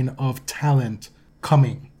streamline of talent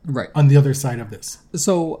coming right on the other side of this.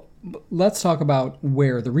 So let's talk about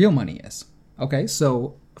where the real money is. Okay,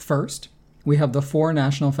 so first, we have the 4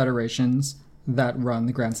 national federations that run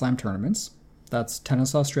the Grand Slam tournaments. That's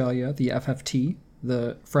Tennis Australia, the FFT,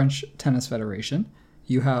 the French Tennis Federation.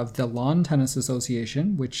 You have the Lawn Tennis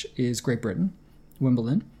Association, which is Great Britain,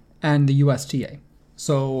 Wimbledon, and the USTA.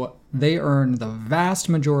 So they earn the vast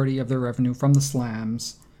majority of their revenue from the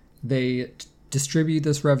slams. They distribute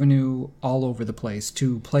this revenue all over the place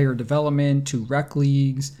to player development, to rec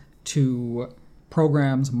leagues, to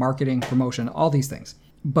programs, marketing, promotion, all these things.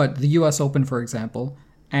 But the US Open, for example,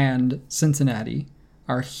 and Cincinnati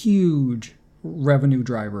are huge revenue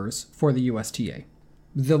drivers for the USTA.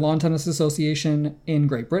 The Lawn Tennis Association in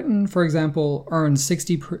Great Britain, for example, earns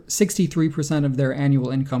 63% of their annual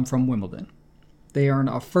income from Wimbledon. They earn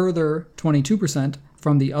a further 22%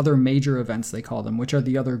 from the other major events, they call them, which are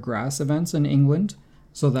the other grass events in England.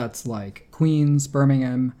 So that's like Queen's,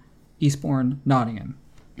 Birmingham, Eastbourne, Nottingham.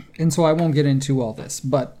 And so I won't get into all this,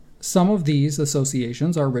 but some of these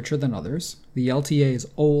associations are richer than others. The LTA is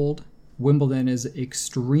old. Wimbledon is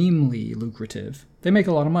extremely lucrative. They make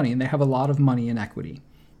a lot of money, and they have a lot of money in equity.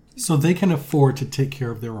 So they can afford to take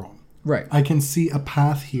care of their own. Right. I can see a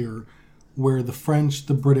path here where the French,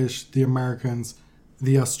 the British, the Americans,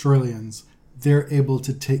 the Australians, they're able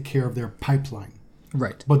to take care of their pipeline.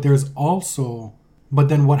 Right. But then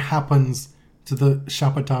what happens to the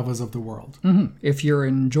Shapotovas of the world? Mm-hmm. If you're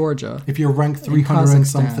in Georgia. If you're ranked 300 and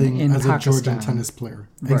something as Pakistan, a Georgian tennis player.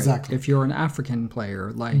 Right. Exactly. If you're an African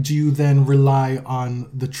player, like... Do you then rely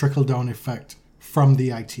on the trickle-down effect from the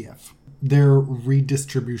ITF? Their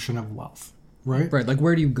redistribution of wealth, right? Right. Like,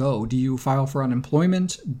 where do you go? Do you file for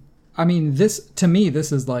unemployment? I mean, to me,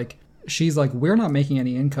 this is like, she's like, we're not making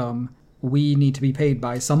any income. We need to be paid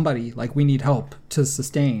by somebody. Like, we need help to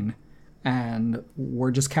sustain. And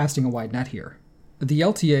we're just casting a wide net here. The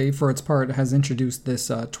LTA, for its part, has introduced this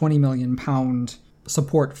 £20 million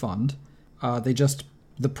support fund.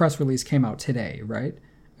 The press release came out today, right?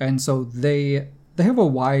 And so they have a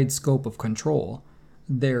wide scope of control.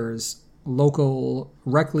 There's local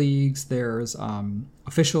rec leagues, there's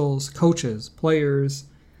officials, coaches, players,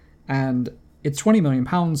 and it's £20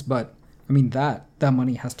 million, but I mean, that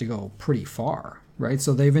money has to go pretty far, right?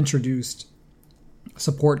 So they've introduced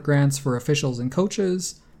support grants for officials and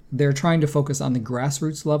coaches. They're trying to focus on the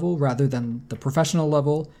grassroots level rather than the professional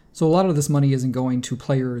level. So a lot of this money isn't going to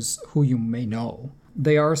players who you may know.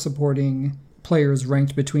 They are supporting players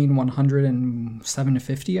ranked between 100 and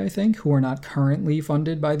 750, I think, who are not currently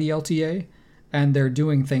funded by the LTA. And they're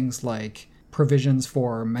doing things like provisions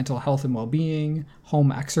for mental health and well-being,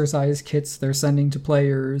 home exercise kits they're sending to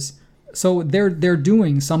players. So they're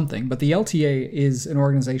doing something, but the LTA is an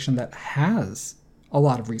organization that has a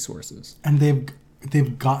lot of resources. And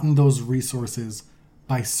they've gotten those resources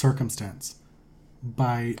by circumstance,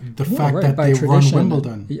 by the fact that they run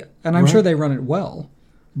Wimbledon. Yeah. And I'm sure they run it well,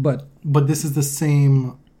 but this is the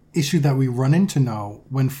same issue that we run into now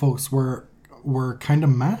when folks were kind of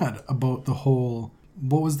mad about the whole,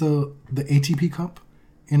 what was the ATP Cup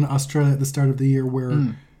in Australia at the start of the year,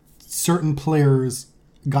 where certain players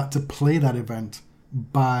got to play that event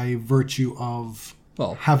by virtue of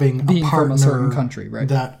having being a partner from a certain country, right?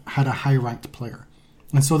 that had a high-ranked player.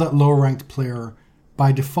 And so that low-ranked player,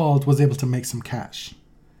 by default, was able to make some cash.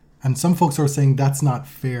 And some folks are saying that's not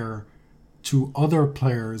fair to other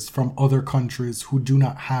players from other countries who do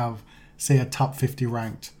not have, say, a top 50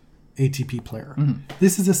 ranked ATP player.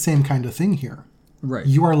 This is the same kind of thing here. Right.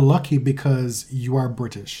 You are lucky because you are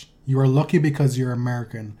British. You are lucky because you're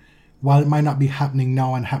American. While it might not be happening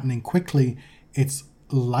now and happening quickly, it's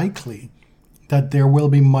likely that there will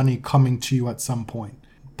be money coming to you at some point.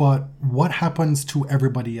 But what happens to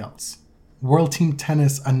everybody else? World Team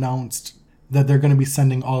Tennis announced that they're going to be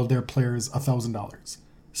sending all of their players $1,000.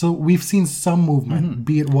 So we've seen some movement,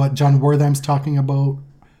 be it what John Wertheim's talking about,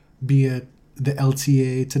 be it the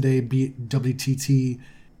LTA today, be it WTT.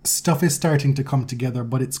 Stuff is starting to come together,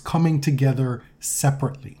 but it's coming together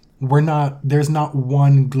separately. There's not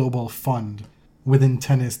one global fund within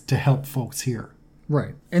tennis to help folks here.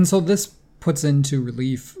 Right. And so this puts into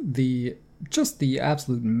relief the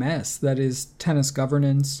absolute mess that is tennis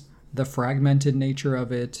governance, the fragmented nature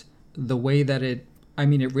of it, the way that it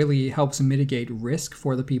really helps mitigate risk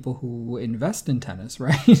for the people who invest in tennis,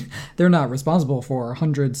 right? They're not responsible for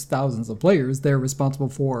hundreds, thousands of players. They're responsible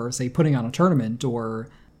for, say, putting on a tournament or,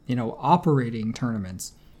 operating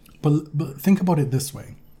tournaments. But think about it this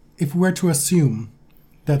way. If we were to assume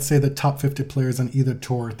that, say, the top 50 players on either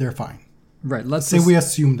tour, they're fine. Right. We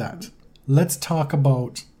assume that. Let's talk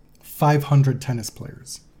about 500 tennis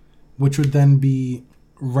players, which would then be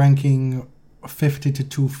ranking 50 to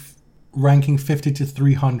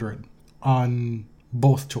 300 on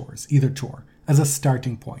both tours, either tour, as a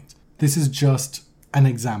starting point. This is just an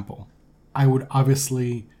example. I would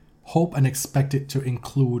obviously hope and expect it to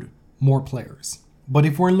include more players. But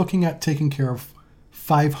if we're looking at taking care of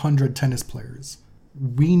 500 tennis players,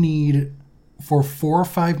 we need, for 4 or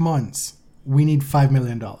 5 months, we need $5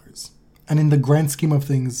 million. And in the grand scheme of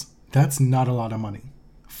things, that's not a lot of money.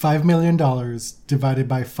 $5 million divided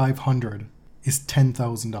by 500 is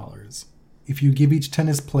 $10,000. If you give each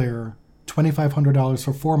tennis player $2,500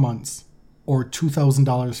 for 4 months or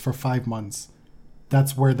 $2,000 for 5 months,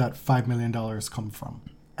 that's where that $5 million comes from.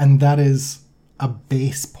 And that is a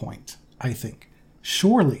base point, I think.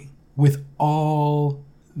 Surely, with all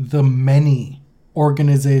the many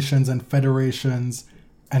organizations and federations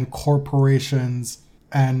and corporations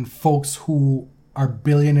and folks who are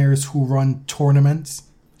billionaires who run tournaments,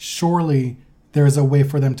 surely there is a way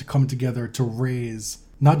for them to come together to raise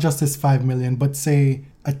not just this $5 million, but say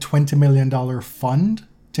a $20 million fund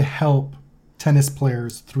to help tennis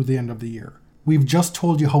players through the end of the year. We've just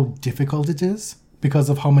told you how difficult it is because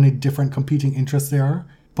of how many different competing interests there are,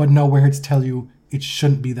 but now we're here to tell you it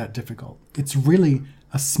shouldn't be that difficult. It's really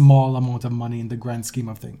a small amount of money in the grand scheme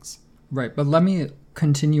of things. Right, but let me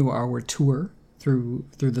continue our tour through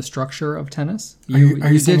the structure of tennis. Are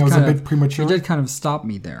you saying I was a bit premature? You did kind of stop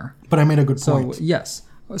me there. But I made a good point. So, yes.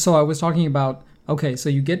 So I was talking about, okay, so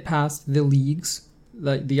you get past the leagues,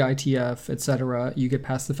 the ITF, etc. You get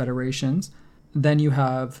past the federations. Then you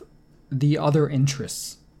have the other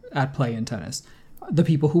interests at play in tennis. The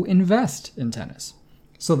people who invest in tennis.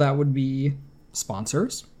 So that would be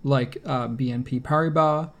sponsors like BNP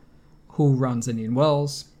Paribas, who runs Indian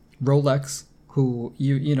Wells, Rolex, who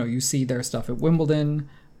you see their stuff at Wimbledon.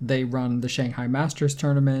 They run the Shanghai Masters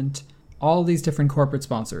tournament. All these different corporate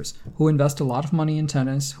sponsors who invest a lot of money in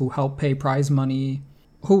tennis, who help pay prize money,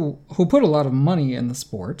 who put a lot of money in the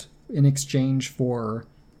sport in exchange for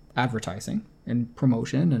advertising and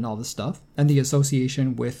promotion and all this stuff, and the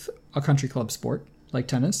association with a country club sport like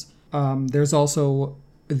tennis. There's also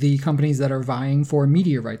the companies that are vying for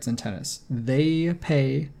media rights in tennis. They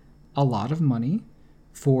pay a lot of money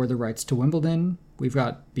for the rights to Wimbledon. We've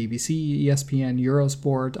got BBC, ESPN,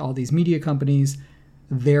 Eurosport, all these media companies.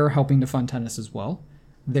 They're helping to fund tennis as well.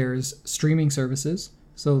 There's streaming services.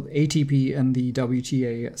 So ATP and the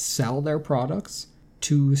WTA sell their products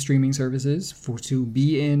to streaming services to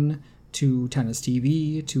be in, to Tennis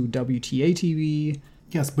TV, to WTA TV.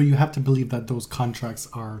 Yes, but you have to believe that those contracts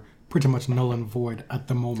are pretty much null and void at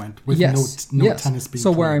the moment with no tennis being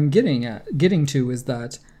So played. where I'm getting to is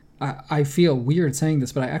that I feel weird saying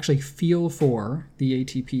this, but I actually feel for the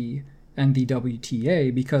ATP and the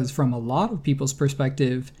WTA, because from a lot of people's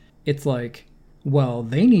perspective, it's like, well,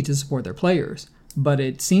 they need to support their players, but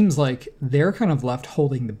it seems like they're kind of left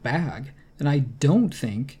holding the bag. And I don't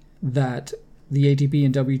think that the ATP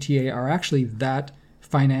and WTA are actually that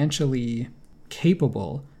financially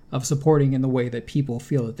capable of supporting in the way that people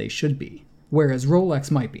feel that they should be, whereas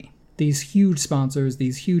Rolex might be. These huge sponsors,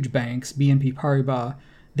 these huge banks, BNP Paribas,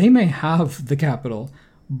 they may have the capital,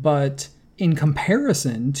 but in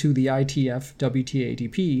comparison to the ITF, WTA,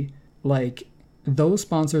 ATP, like, those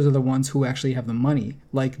sponsors are the ones who actually have the money.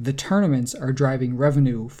 Like, the tournaments are driving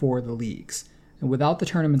revenue for the leagues. And without the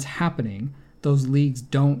tournaments happening, those leagues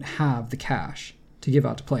don't have the cash to give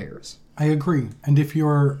out to players. I agree. And if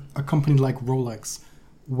you're a company like Rolex,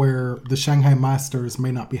 where the Shanghai Masters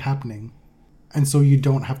may not be happening, and so you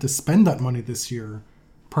don't have to spend that money this year,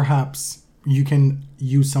 perhaps you can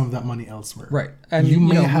use some of that money elsewhere. Right. And you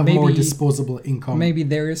may have more maybe disposable income. Maybe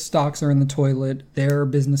their stocks are in the toilet, their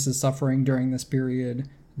business is suffering during this period.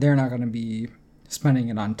 They're not going to be spending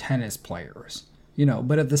it on tennis players.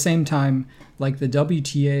 But at the same time, like the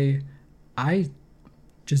WTA, I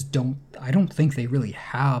don't think they really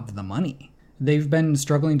have the money. They've been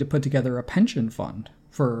struggling to put together a pension fund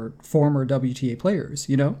for former WTA players,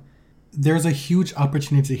 There's a huge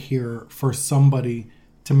opportunity here for somebody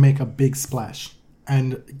to make a big splash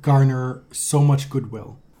and garner so much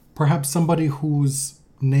goodwill. Perhaps somebody whose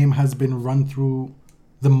name has been run through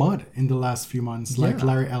the mud in the last few months, like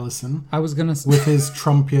Larry Ellison. I was going to with his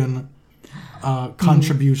Trumpian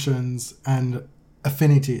contributions and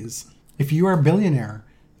affinities. If you are a billionaire,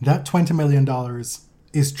 that $20 million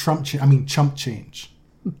is chump change.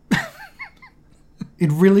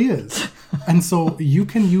 It really is. And so you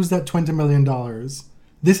can use that $20 million.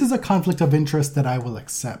 This is a conflict of interest that I will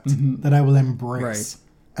accept, that I will embrace.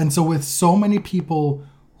 Right. And so with so many people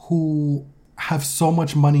who have so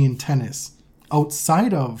much money in tennis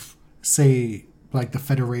outside of, say, like the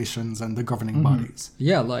federations and the governing bodies.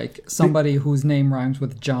 Yeah, like somebody whose name rhymes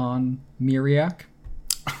with John Miriak.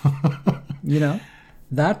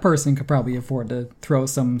 That person could probably afford to throw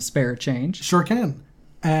some spare change. Sure can.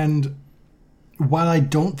 And while I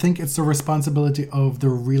don't think it's the responsibility of the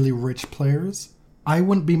really rich players, I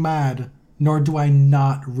wouldn't be mad, nor do I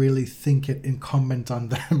not really think it incumbent on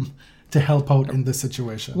them to help out in this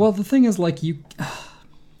situation. Well, the thing is, like, you...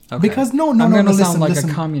 Okay. Because I'm going to sound listen.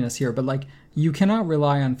 a communist here, but like you cannot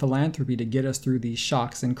rely on philanthropy to get us through these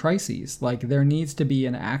shocks and crises. Like there needs to be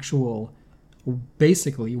an actual,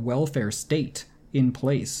 basically welfare state in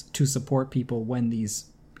place to support people when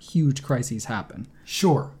these huge crises happen.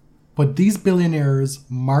 Sure, but these billionaires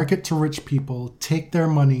market to rich people, take their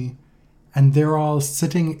money, and they're all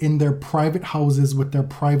sitting in their private houses with their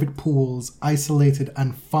private pools, isolated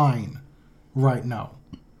and fine right now.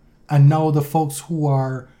 And now the folks who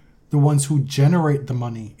are the ones who generate the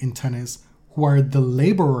money in tennis, who are the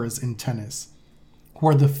laborers in tennis, who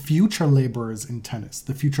are the future laborers in tennis,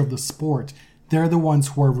 the future of the sport, they're the ones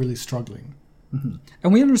who are really struggling. Mm-hmm.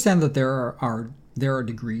 And we understand that there are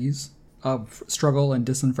degrees of struggle and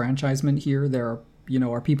disenfranchisement here. There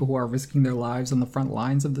are people who are risking their lives on the front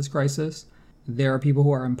lines of this crisis. There are people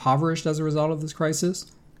who are impoverished as a result of this crisis.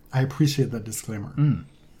 I appreciate that disclaimer.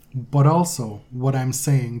 But also, what I'm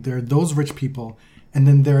saying, there are those rich people, and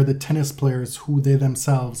then there are the tennis players who they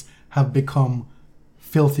themselves have become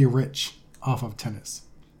filthy rich off of tennis.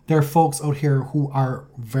 There are folks out here who are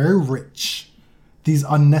very rich. These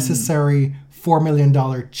unnecessary $4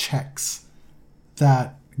 million checks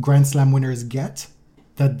that Grand Slam winners get,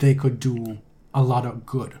 that they could do a lot of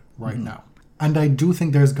good right now. And I do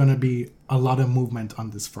think there's going to be a lot of movement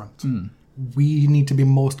on this front. We need to be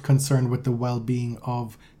most concerned with the well-being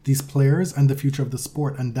of these players and the future of the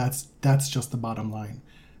sport, and that's just the bottom line.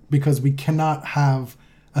 Because we cannot have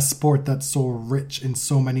a sport that's so rich in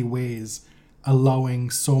so many ways, allowing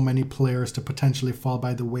so many players to potentially fall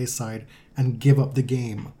by the wayside and give up the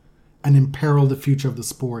game and imperil the future of the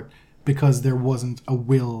sport because there wasn't a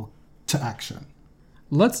will to action.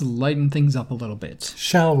 Let's lighten things up a little bit.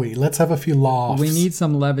 Shall we? Let's have a few laughs. We need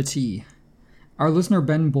some levity. Our listener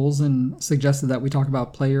Ben Bolzen suggested that we talk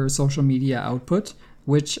about player social media output,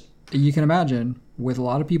 which you can imagine, with a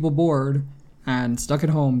lot of people bored and stuck at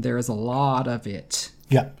home, there is a lot of it.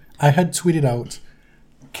 Yeah. I had tweeted out,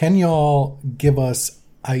 can y'all give us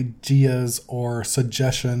ideas or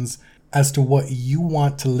suggestions as to what you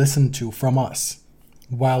want to listen to from us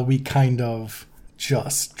while we kind of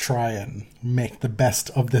just try and make the best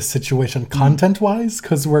of this situation content-wise?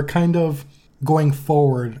 Because we're kind of going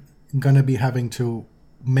forward going to be having to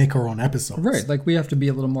make our own episodes. Right, like we have to be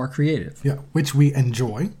a little more creative. Yeah, which we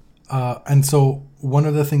enjoy. And so one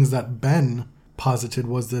of the things that Ben posited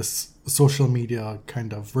was this social media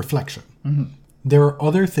kind of reflection. There are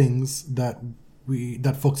other things that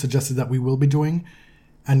folks suggested that we will be doing,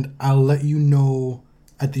 and I'll let you know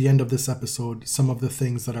at the end of this episode some of the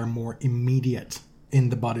these that are more immediate in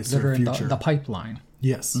the Bodyserve future. The pipeline.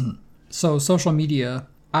 Yes. So social media,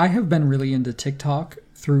 I have been really into TikTok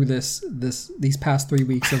through these past 3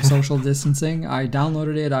 weeks of social distancing. I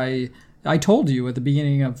downloaded it. I told you at the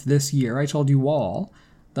beginning of this year, I told you all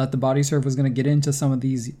that the Bodyserve was going to get into some of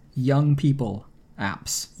these young people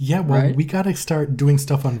apps. Yeah, well, right? we gotta start doing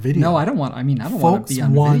stuff on video. No, I don't want to be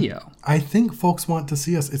on video. I think folks want to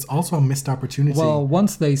see us. It's also a missed opportunity. Well,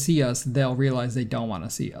 once they see us, they'll realize they don't want to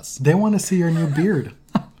see us. They want to see your new beard.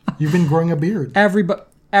 You've been growing a beard.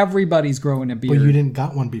 Everybody's growing a beard. But you didn't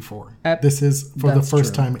got one before. This is for the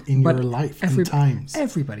first time in your life, in times.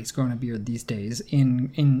 Everybody's growing a beard these days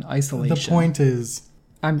in isolation. The point is,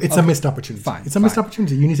 it's a missed opportunity. It's a missed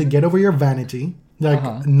opportunity. You need to get over your vanity. Like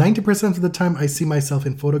 90% of the time, I see myself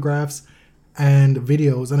in photographs and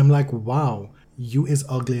videos, and I'm like, wow, you is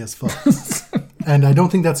ugly as fuck. And I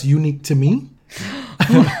don't think that's unique to me.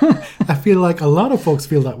 I feel like a lot of folks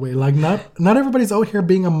feel that way. Like not everybody's out here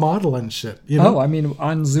being a model and shit. You know? Oh, I mean,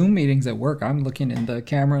 on Zoom meetings at work, I'm looking in the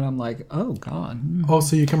camera and I'm like, oh god. Oh,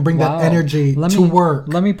 so you can bring that energy to work.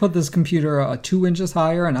 Let me put this computer 2 inches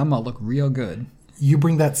higher, and I'm gonna look real good. You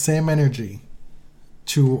bring that same energy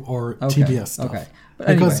to our TBS stuff. Okay. But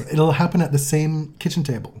because it'll happen at the same kitchen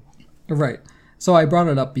table. Right. So I brought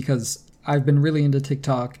it up because I've been really into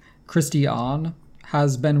TikTok. Christy On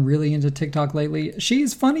has been really into TikTok lately.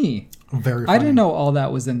 She's funny. Very funny. I didn't know all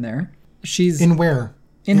that was in there. She's... In where?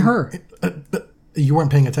 In her. You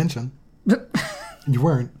weren't paying attention. You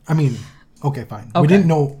weren't. I mean, okay, fine. Okay. We didn't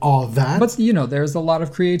know all that. But, there's a lot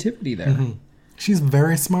of creativity there. Mm-hmm. She's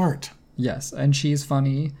very smart. Yes, and she's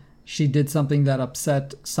funny. She did something that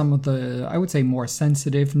upset some of the, I would say, more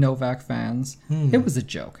sensitive Novak fans. It was a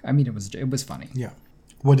joke. I mean, it was funny. Yeah.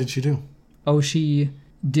 What did she do? Oh, she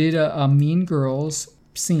did a Mean Girls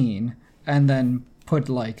scene and then put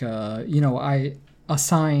I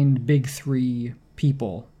assigned big 3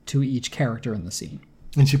 people to each character in the scene.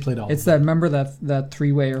 And she played all. It's that, remember that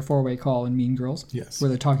 3-way or 4-way call in Mean Girls? Yes. Where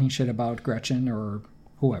they're talking shit about Gretchen or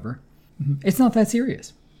whoever. It's not that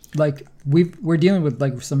serious. Like, we're dealing with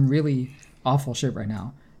like some really awful shit right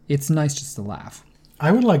now. It's nice just to laugh.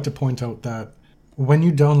 I would like to point out that when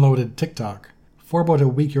you downloaded TikTok, for about a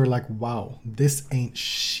week, you were like, wow, this ain't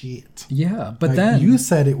shit. Yeah, but then... You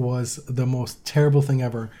said it was the most terrible thing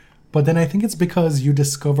ever. But then I think it's because you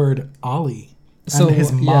discovered Ollie and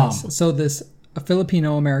his mom. Yes, so this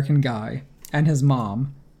Filipino-American guy and his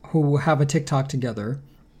mom, who have a TikTok together,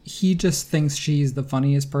 he just thinks she's the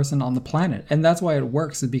funniest person on the planet. And that's why it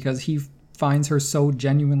works, is because he finds her so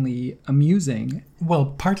genuinely amusing. Well,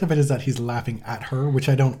 part of it is that he's laughing at her, which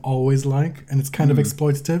I don't always like, and it's kind of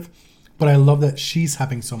exploitative. But I love that she's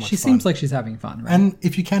having so much fun. She seems like she's having fun, right? And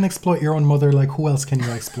if you can't exploit your own mother, like, who else can you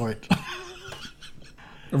exploit?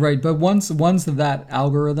 Right, but once that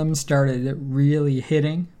algorithm started really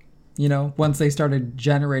hitting, once they started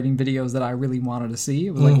generating videos that I really wanted to see,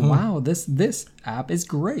 it was like, wow, this app is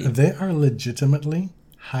great. They are legitimately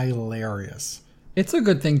hilarious. It's a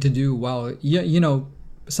good thing to do while,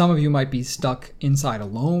 some of you might be stuck inside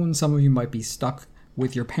alone. Some of you might be stuck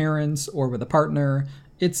with your parents or with a partner.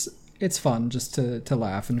 It's fun just to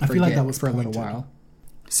laugh and forget for a little while.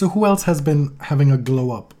 So who else has been having a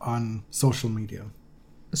glow up on social media?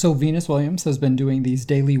 So Venus Williams has been doing these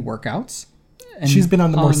daily workouts. And she's been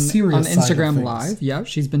on the more serious on Instagram side of Live. Yeah,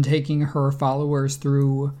 she's been taking her followers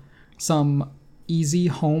through some easy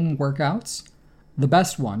home workouts. The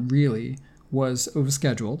best one really was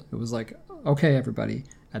scheduled. It was like, okay, everybody,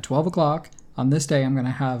 at 12 o'clock on this day, I'm going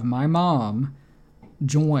to have my mom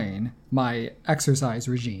join my exercise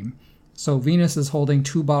regime. So Venus is holding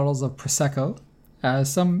 2 bottles of Prosecco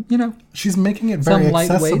as some, She's making it very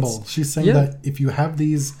accessible. She's saying that if you have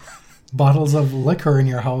these bottles of liquor in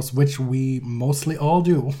your house, which we mostly all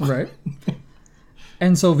do. Right.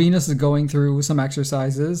 And so Venus is going through some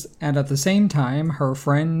exercises, and at the same time, her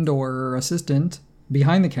friend or assistant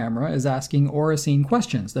behind the camera is asking Oracene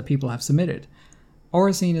questions that people have submitted.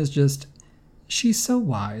 Oracene is she's so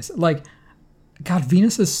wise. Like, God,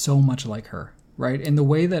 Venus is so much like her, right? In the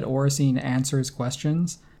way that Oracene answers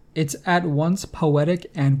questions, it's at once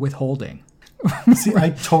poetic and withholding. See, I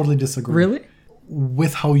totally disagree. Really?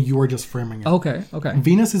 With how you were just framing it. Okay.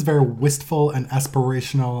 Venus is very wistful and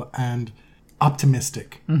aspirational and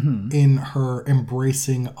optimistic in her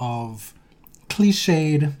embracing of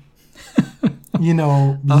cliched,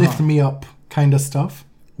 lift me up kind of stuff.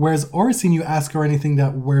 Whereas Oracene, you ask her anything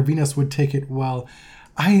where Venus would take it, well,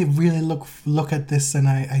 I really look at this and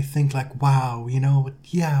I think like, wow,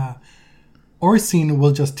 yeah. Oracene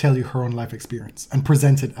will just tell you her own life experience and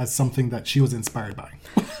present it as something that she was inspired by.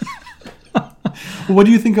 What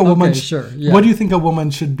do you think a woman? What do you think a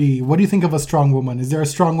woman should be? What do you think of a strong woman? Is there a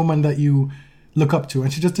strong woman that you look up to?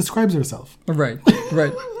 And she just describes herself. Right.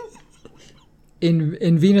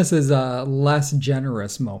 In Venus's less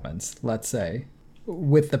generous moments, let's say,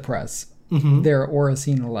 with the press, they're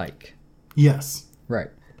Oracene-like. Yes. Right.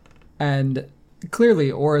 And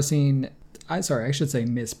clearly Oracene, I should say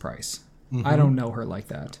Miss Price. I don't know her like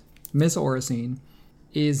that. Miss Oracene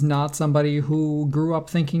is not somebody who grew up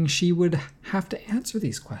thinking she would have to answer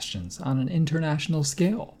these questions on an international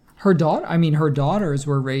scale. Her daughters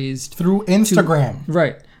were raised Through Instagram.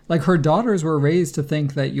 right. Like her daughters were raised to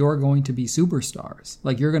think that you're going to be superstars.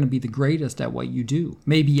 Like you're going to be the greatest at what you do,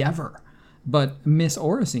 maybe ever. But Miss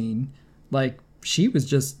Oracene, like she was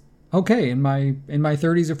just okay in my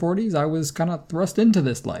 30s or 40s. I was kind of thrust into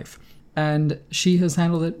this life, and she has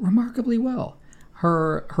handled it remarkably well.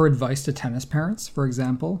 Her advice to tennis parents, for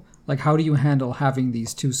example, like how do you handle having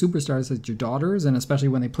these two superstars as your daughters, and especially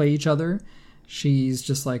when they play each other? She's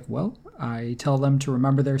just like, well, I tell them to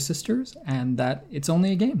remember their sisters and that it's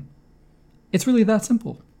only a game. It's really that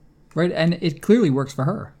simple, right? And it clearly works for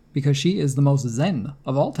her because she is the most zen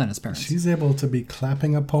of all tennis parents. She's able to be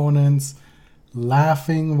clapping opponents,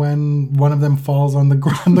 laughing when one of them falls on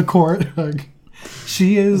the court. Like,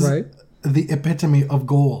 she is Right. the epitome of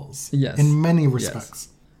goals Yes. in many respects.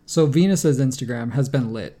 So Venus's Instagram has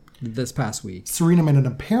been lit this past week. Serena made an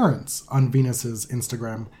appearance on Venus's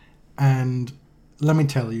Instagram, and let me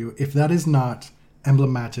tell you, if that is not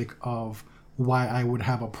emblematic of why I would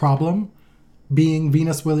have a problem being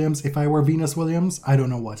Venus Williams, if I were Venus Williams, I don't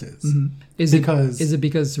know what is. Is it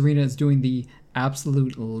because Serena is doing the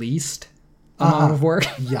absolute least amount of work?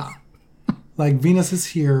 Yeah. Like Venus is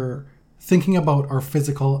here thinking about our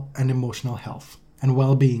physical and emotional health and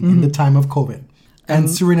well-being in the time of COVID. And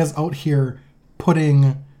Serena's out here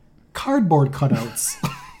putting cardboard cutouts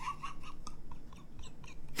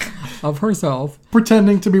Of herself,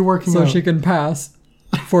 pretending to be working so out. she can pass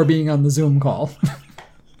for being on the Zoom call.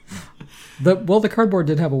 The cardboard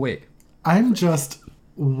did have a weight. I'm just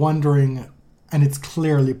wondering, and it's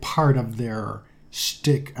clearly part of their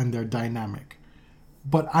shtick and their dynamic,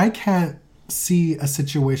 but I can't see a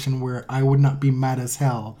situation where I would not be mad as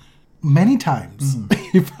hell many times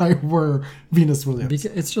if I were Venus Williams. Because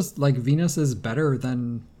it's just like Venus is better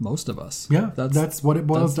than most of us. Yeah, that's what it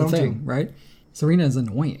boils that's the down thing, to. right? Serena is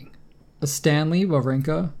annoying. Stanley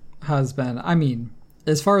Wawrinka has been,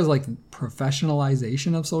 as far as like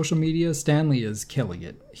professionalization of social media, Stanley is killing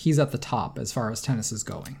it. He's at the top as far as tennis is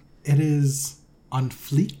going. It is on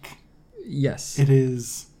fleek. Yes. It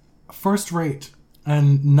is first rate.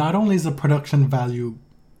 And not only is the production value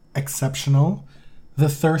exceptional, the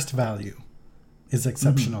thirst value is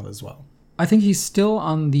exceptional as well. I think he's still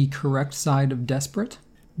on the correct side of desperate.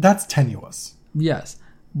 That's tenuous. Yes.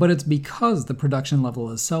 But it's because the production level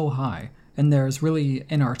is so high and there's really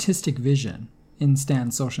an artistic vision in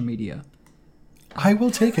Stan's social media. I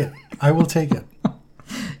will take it. I will take it.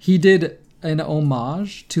 He did an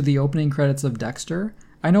homage to the opening credits of Dexter.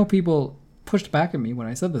 I know people pushed back at me when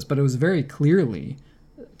I said this, but it was very clearly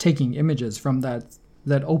taking images from that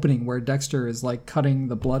opening where Dexter is like cutting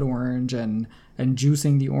the blood orange and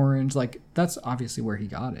juicing the orange. Like that's obviously where he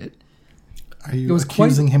got it. Are you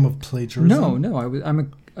accusing him of plagiarism? No.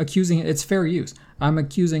 I'm accusing. It's fair use. I'm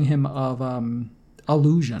accusing him of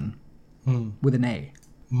allusion with an A.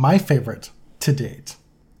 My favorite to date,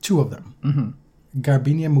 two of them.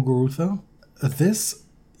 Garbiñe Muguruza. This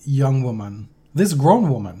young woman, this grown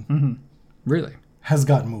woman, Really? has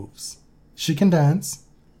got moves. She can dance.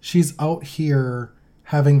 She's out here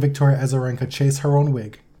having Victoria Azarenka chase her own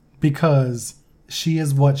wig because she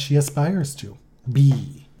is what she aspires to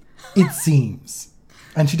be, it seems.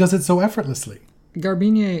 And she does it so effortlessly.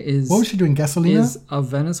 Garbiñe is... What was she doing? Gasolina? Is a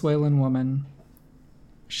Venezuelan woman.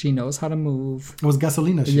 She knows how to move. It was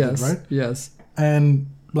Gasolina she did, right? Yes. And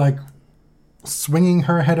like swinging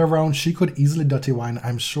her head around, she could easily dirty wine,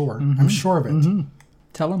 I'm sure. I'm sure of it.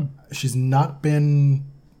 Tell him. She's not been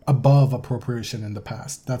above appropriation in the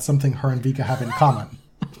past. That's something her and Vika have in common.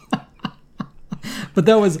 But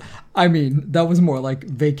that was more like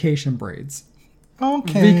vacation braids.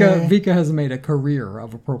 Okay. Vika has made a career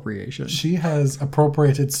of appropriation. She has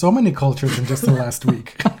appropriated so many cultures in just the last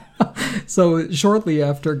week. So shortly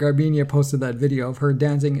after Garbiñe posted that video of her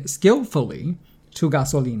dancing skillfully to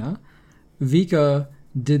Gasolina, Vika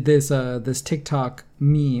did this TikTok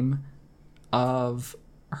meme of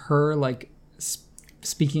her like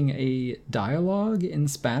speaking a dialogue in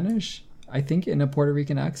Spanish, I think in a Puerto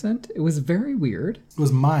Rican accent. It was very weird. It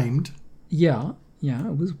was mimed. Yeah,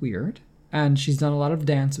 it was weird. And she's done a lot of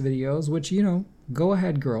dance videos, which, go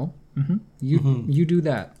ahead, girl. You do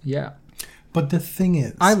that. Yeah. But the thing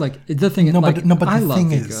is... I like... The thing is... but I the love thing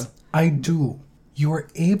Vika. is... I do. You are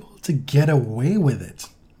able to get away with it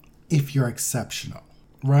if you're exceptional.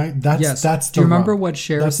 Right? That's the Do you remember rub. what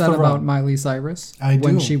Cher That's said the about rub. Miley Cyrus? I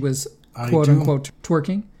When do. she was, I quote-unquote,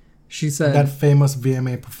 twerking? She said... That famous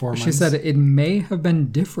VMA performance. She said it may have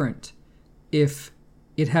been different if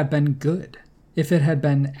it had been good, if it had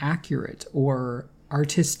been accurate or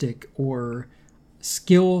artistic or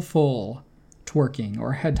skillful twerking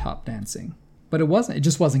or head top dancing. But it wasn't. It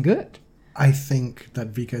just wasn't good. I think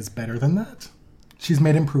that Vika is better than that. She's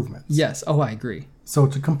made improvements. Yes. Oh, I agree. So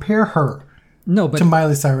to compare her No, but to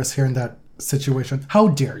Miley Cyrus here in that situation, how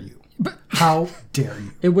dare you? How dare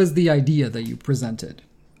you? it was the idea that you presented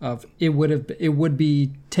of it would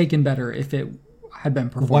be taken better if it had been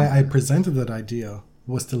performed. Why I presented that idea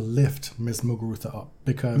was to lift Miss Muguruza up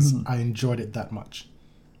because I enjoyed it that much.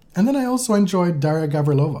 And then I also enjoyed Daria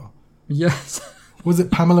Gavrilova. Yes. Was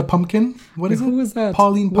it Pamela Pumpkin? What is it? Who is that?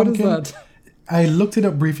 Pauline Pumpkin? What is that? I looked it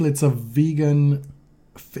up briefly. It's a vegan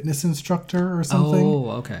fitness instructor or something. Oh,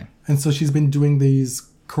 okay. And so she's been doing these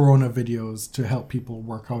Corona videos to help people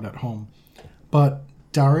work out at home. But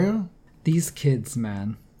Daria, These kids,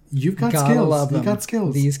 man. you've got Gotta skills. love You them. got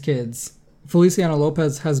skills. These kids. Feliciano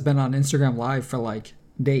Lopez has been on Instagram Live for like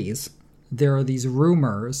days. There are these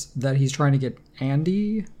rumors that he's trying to get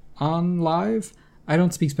Andy on live. I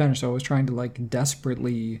don't speak Spanish, so I was trying to like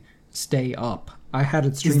desperately stay up. I had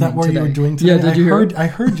it streaming Is that what today. you were doing today? Yeah, did you hear it? I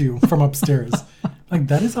heard you from upstairs. Like,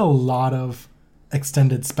 that is a lot of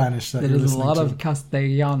extended Spanish that There you're is a listening lot to. of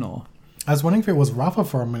Castellano. I was wondering if it was Rafa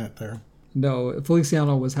for a minute there. No,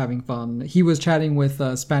 Feliciano was having fun. He was chatting with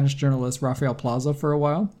Spanish journalist Rafael Plaza for a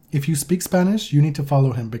while. If you speak Spanish, you need to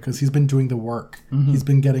follow him because he's been doing the work. Mm-hmm. He's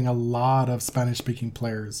been getting a lot of Spanish-speaking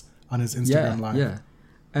players on his Instagram Live. Yeah.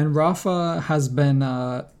 And Rafa has been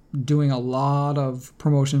doing a lot of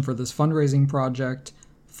promotion for this fundraising project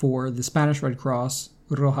for the Spanish Red Cross,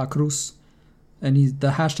 Roja Cruz. And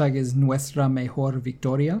the hashtag is Nuestra Mejor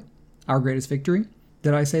Victoria, our greatest victory.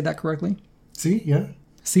 Did I say that correctly? See? Yeah.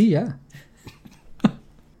 See, yeah.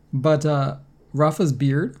 But Rafa's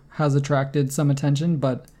beard has attracted some attention,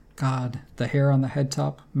 but God, the hair on the head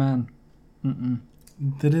top, man.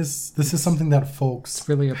 This is something that folks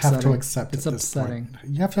really have to upsetting. accept It's at this upsetting. point.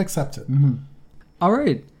 You have to accept it. All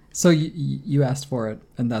right. So you asked for it,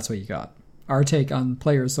 and that's what you got. Our take on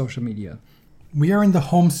players' social media. We are in the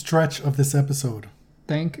home stretch of this episode.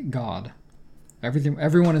 Thank God.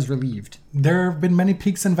 Everyone is relieved. There have been many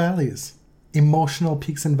peaks and valleys. Emotional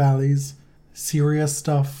peaks and valleys. Serious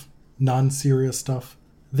stuff. Non-serious stuff.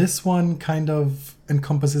 This one kind of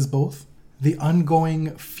encompasses both. The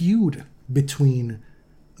ongoing feud between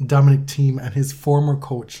Dominic Thiem and his former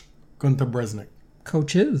coach, Gunter Bresnik.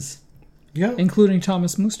 Coaches, Yeah. including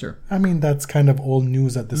Thomas Muster. I mean, that's kind of old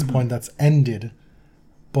news at this point. That's ended.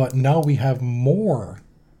 But now we have more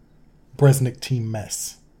Bresnik Thiem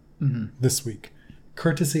mess this week.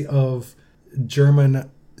 Courtesy of German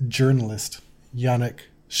journalist Yannick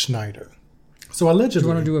Schneider. So Do allegedly...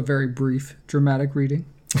 you want to do a very brief, dramatic reading?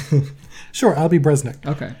 Sure, I'll be Bresnik.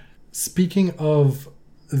 Okay. Speaking of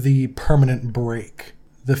the permanent break,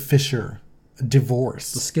 the fissure,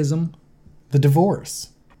 divorce, The schism. the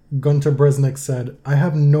divorce, Gunter Bresnik said, I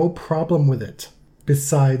have no problem with it,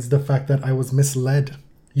 besides the fact that I was misled.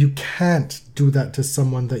 You can't do that to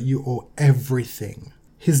someone that you owe everything.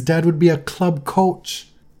 His dad would be a club coach,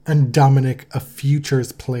 and Dominic a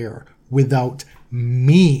futures player without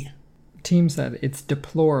me. Team said it's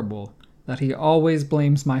deplorable that he always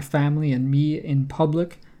blames my family and me in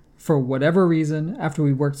public for whatever reason after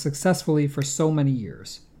we worked successfully for so many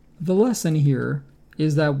years. The lesson here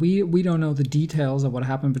is that we don't know the details of what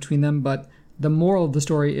happened between them, but the moral of the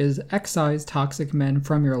story is excise toxic men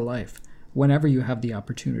from your life whenever you have the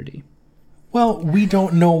opportunity. Well, we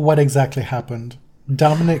don't know what exactly happened.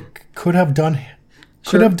 Dominic could have done him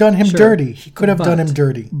Sure. dirty. He could have done him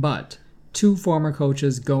dirty. But two former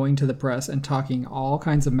coaches going to the press and talking all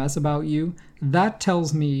kinds of mess about you, that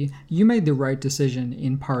tells me you made the right decision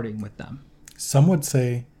in parting with them. Some would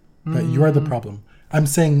say that you are the problem. I'm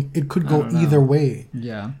saying it could go either way.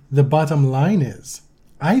 Yeah. The bottom line is,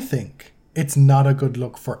 I think it's not a good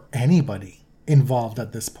look for anybody involved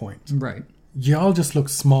at this point. Right. Y'all just look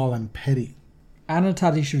small and petty. Anna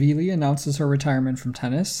Tatishvili announces her retirement from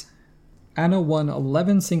tennis. Anna won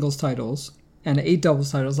 11 singles titles and 8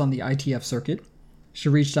 doubles titles on the ITF circuit. She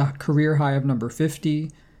reached a career high of number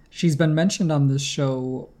 50. She's been mentioned on this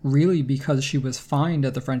show really because she was fined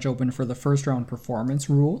at the French Open for the first round performance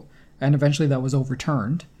rule, and eventually that was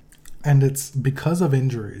overturned. And it's because of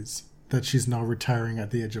injuries that she's now retiring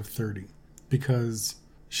at the age of 30. Because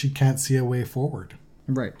she can't see a way forward.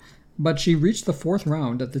 Right. But she reached the 4th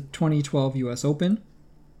round at the 2012 US Open.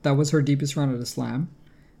 That was her deepest round at a slam.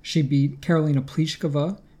 She beat Karolina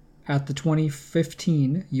Pliskova at the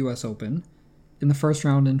 2015 US Open in the first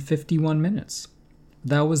round in 51 minutes.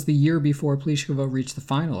 That was the year before Pliskova reached the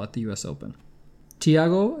final at the US Open.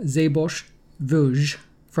 Tiago Zebos Vuj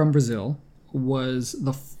from Brazil was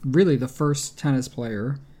really the first tennis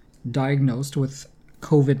player diagnosed with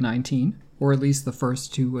COVID-19, or at least the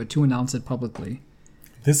first to announce it publicly.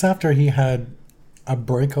 This after he had a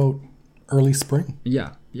breakout early spring.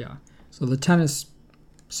 Yeah. So the tennis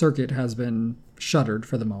circuit has been shuttered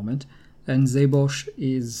for the moment, and Zebosh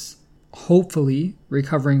is hopefully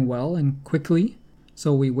recovering well and quickly.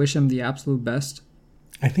 So we wish him the absolute best.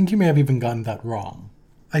 I think you may have even gotten that wrong.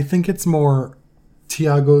 I think it's more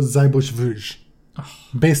Thiago Zajboš,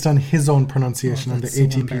 based on his own pronunciation on the That's so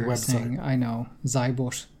ATP embarrassing. website. I know.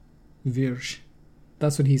 Zajboš.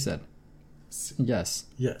 That's what he said. Yes.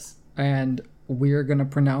 Yes. And we're going to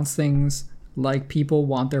pronounce things like people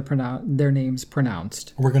want their names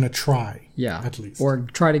pronounced. We're going to try. Yeah. At least. Or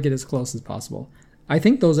try to get as close as possible. I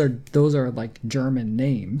think those are like German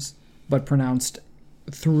names, but pronounced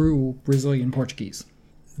through Brazilian Portuguese.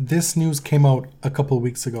 This news came out a couple of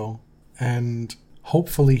weeks ago, and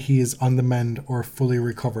hopefully he is on the mend or fully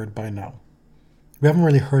recovered by now. We haven't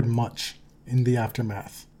really heard much in the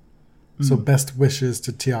aftermath. So best wishes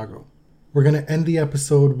to Thiago. We're going to end the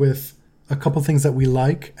episode with a couple things that we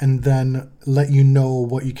like, and then let you know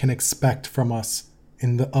what you can expect from us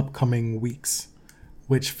in the upcoming weeks,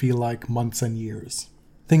 which feel like months and years.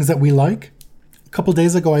 Things that we like. A couple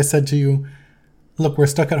days ago, I said to you, look, we're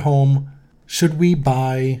stuck at home. Should we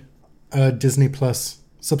buy a Disney Plus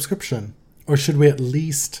subscription? Or should we at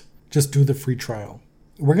least just do the free trial?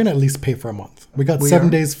 We're going to at least pay for a month. We got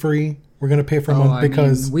 7 days free. We're going to pay for a month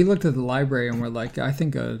because... we looked at the library and we're like, I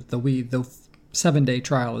think the 7-day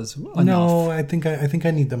trial is enough. No, I think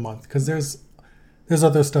I need the month because there's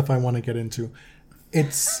other stuff I want to get into.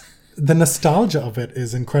 It's the nostalgia of it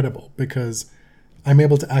is incredible because I'm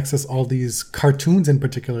able to access all these cartoons in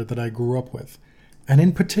particular that I grew up with. And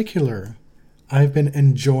in particular, I've been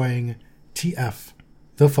enjoying TF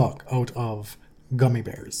the fuck out of Gummy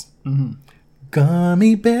Bears. Mm-hmm.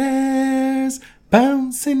 Gummy Bears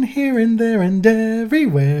bouncing here and there and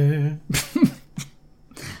everywhere.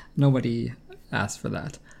 Nobody asked for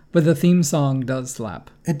that. But the theme song does slap.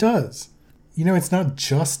 It does. You know, it's not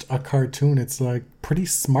just a cartoon. It's like pretty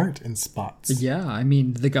smart in spots. Yeah, I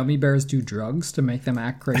mean, the gummy bears do drugs to make them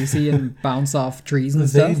act crazy and bounce off trees and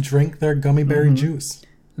They stuff. drink their gummy berry juice.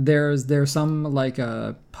 There's some like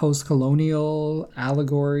a post-colonial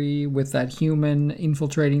allegory with that human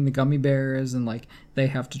infiltrating the gummy bears, and like they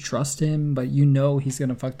have to trust him, but you know he's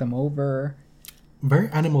gonna fuck them over. Very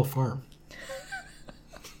Animal Farm.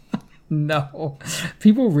 No,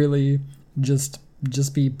 people really just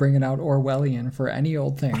be bringing out Orwellian for any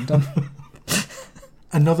old thing.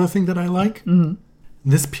 Another thing that I like,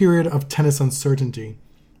 this period of tennis uncertainty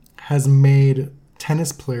has made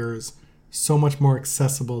tennis players so much more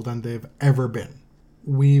accessible than they've ever been.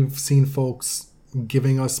 We've seen folks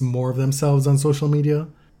giving us more of themselves on social media,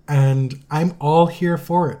 and I'm all here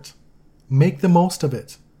for it. Make the most of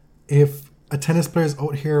it. If a tennis player's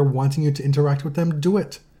out here wanting you to interact with them, do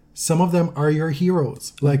it. Some of them are your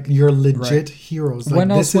heroes, like your legit heroes. Like,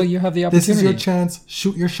 when else will you have the opportunity? This is your chance.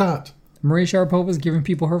 Shoot your shot. Maria Sharapova's giving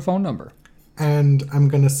people her phone number. And I'm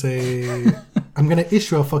going to say, I'm going to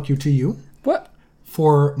issue a fuck you to you. What?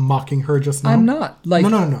 For mocking her just now. I'm not. Like,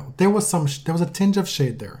 No. There was a tinge of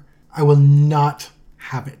shade there. I will not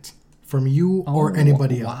have it from you or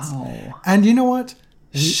anybody else. Wow. And you know what?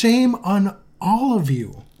 Shame on all of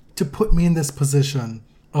you to put me in this position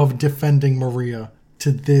of defending Maria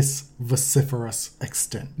to this vociferous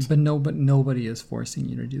extent. But nobody is forcing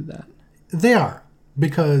you to do that. They are,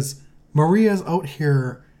 because Maria's out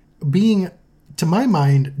here being, to my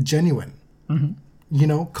mind, genuine. Mm-hmm. You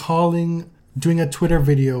know, doing a Twitter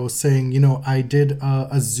video saying, you know, I did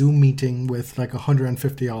a Zoom meeting with like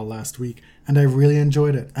 150 y'all last week, and I really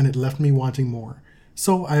enjoyed it, and it left me wanting more.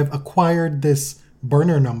 So I've acquired this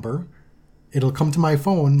burner number. It'll come to my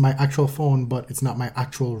phone, my actual phone, but it's not my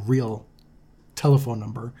actual real telephone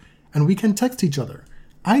number, and we can text each other.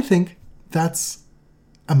 I think that's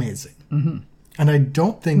amazing. Mm-hmm. And I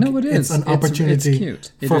don't think it's an opportunity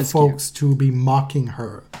for folks to be mocking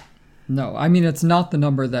her. No, I mean, it's not the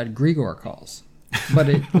number that Grigor calls, but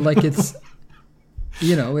it's,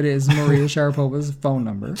 you know, it is Maria Sharapova's phone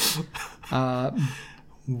number.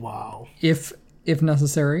 Wow. If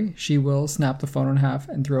necessary, she will snap the phone in half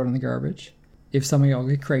and throw it in the garbage. If some of y'all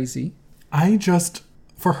get crazy. I just,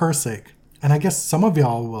 for her sake, and I guess some of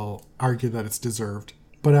y'all will argue that it's deserved,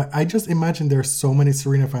 but I just imagine there's so many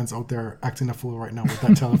Serena fans out there acting a fool right now with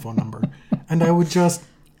that telephone number. And I would just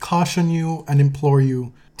caution you and implore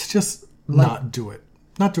you to just not do it.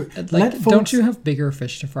 Not do it. Like, don't you have bigger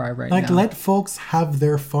fish to fry right now? Like, let folks have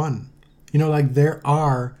their fun. You know, like,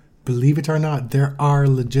 believe it or not, there are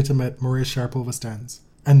legitimate Maria Sharapova stands.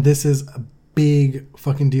 And this is big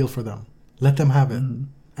fucking deal for them. Let them have it.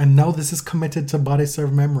 And now this is committed to body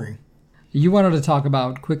serve memory. You wanted to talk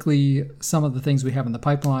about quickly some of the things we have in the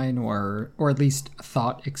pipeline, or at least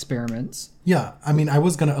thought experiments. Yeah, I mean, I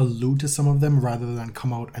was gonna allude to some of them rather than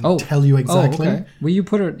come out and tell you exactly. Oh, okay. Well, you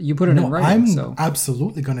put it in writing. I'm so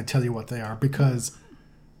absolutely gonna tell you what they are, because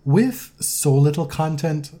with so little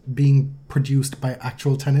content being produced by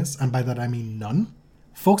actual tennis, and by that I mean none,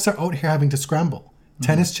 folks are out here having to scramble.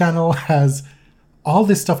 Tennis Channel has all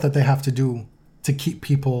this stuff that they have to do to keep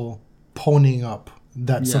people ponying up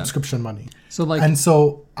that subscription money. And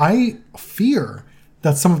so I fear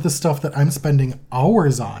that some of the stuff that I'm spending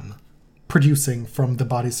hours on producing from the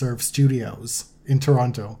Body Serve studios in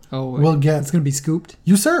Toronto will get it's going to be scooped,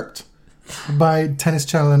 usurped by Tennis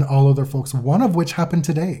Channel and all other folks, one of which happened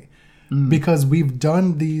today. Because we've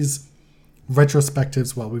done these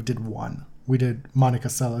retrospectives. Well, we did one. We did Monica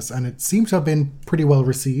Seles, and it seemed to have been pretty well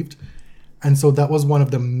received. And so that was one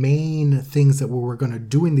of the main things that we were going to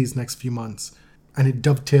do in these next few months. And it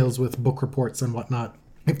dovetails with book reports and whatnot.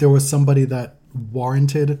 If there was somebody that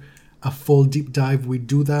warranted a full deep dive, we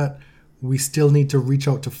do that. We still need to reach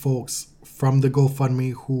out to folks from the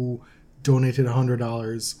GoFundMe who donated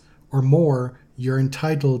 $100 or more. You're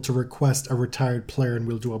entitled to request a retired player and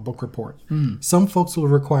we'll do a book report. Some folks will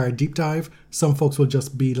require a deep dive. Some folks will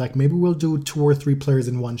just be like, maybe we'll do 2 or 3 players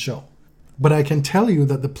in one show. But I can tell you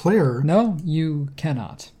that the player... No, you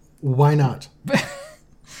cannot. Why not?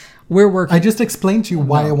 We're working... I just explained to you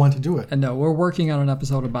why I want to do it. And no, we're working on an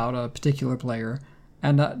episode about a particular player.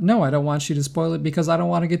 And no, I don't want you to spoil it because I don't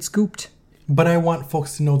want to get scooped. But I want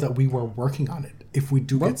folks to know that we were working on it if we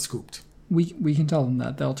do get scooped. We can tell them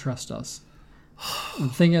that. They'll trust us. The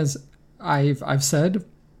thing is, I've said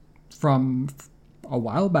from a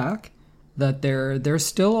while back that there's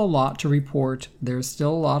still a lot to report. There's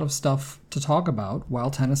still a lot of stuff to talk about while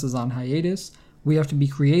tennis is on hiatus. We have to be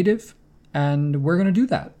creative, and we're going to do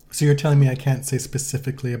that. So you're telling me I can't say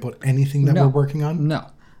specifically about anything that we're working on? No.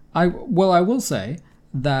 I will say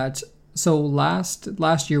that, so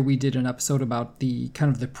last year we did an episode about the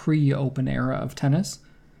kind of the pre-open era of tennis.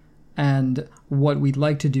 And what we'd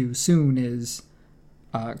like to do soon is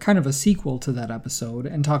kind of a sequel to that episode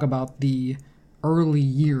and talk about the early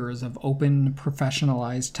years of open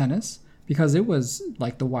professionalized tennis, because it was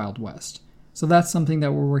like the Wild West. So that's something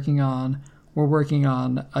that we're working on. We're working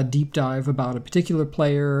on a deep dive about a particular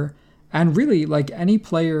player, and really like any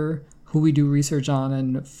player who we do research on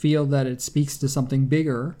and feel that it speaks to something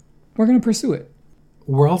bigger, we're going to pursue it.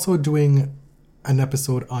 We're also doing an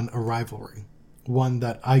episode on a rivalry, one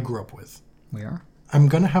that I grew up with. We are. I'm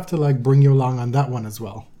going to have to bring you along on that one as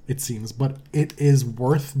well, it seems, but it is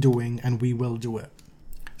worth doing and we will do it.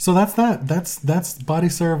 So that's that. That's Body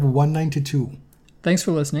Serve 192. Thanks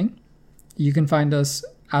for listening. You can find us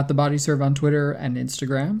at The Body Serve on Twitter and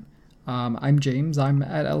Instagram. I'm James. I'm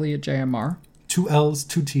at ElliotJMR. 2 L's,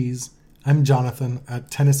 2 T's. I'm Jonathan at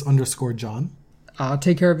tennis_John.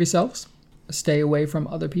 Take care of yourselves. Stay away from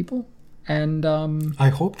other people. And I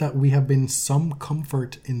hope that we have been some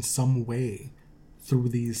comfort in some way through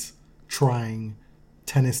these trying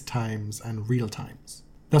tennis times and real times.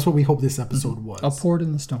 That's what we hope this episode was. A port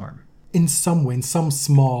in the storm. In some way, in some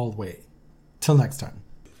small way. Till next time.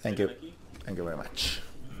 Thank you. Thank you very much.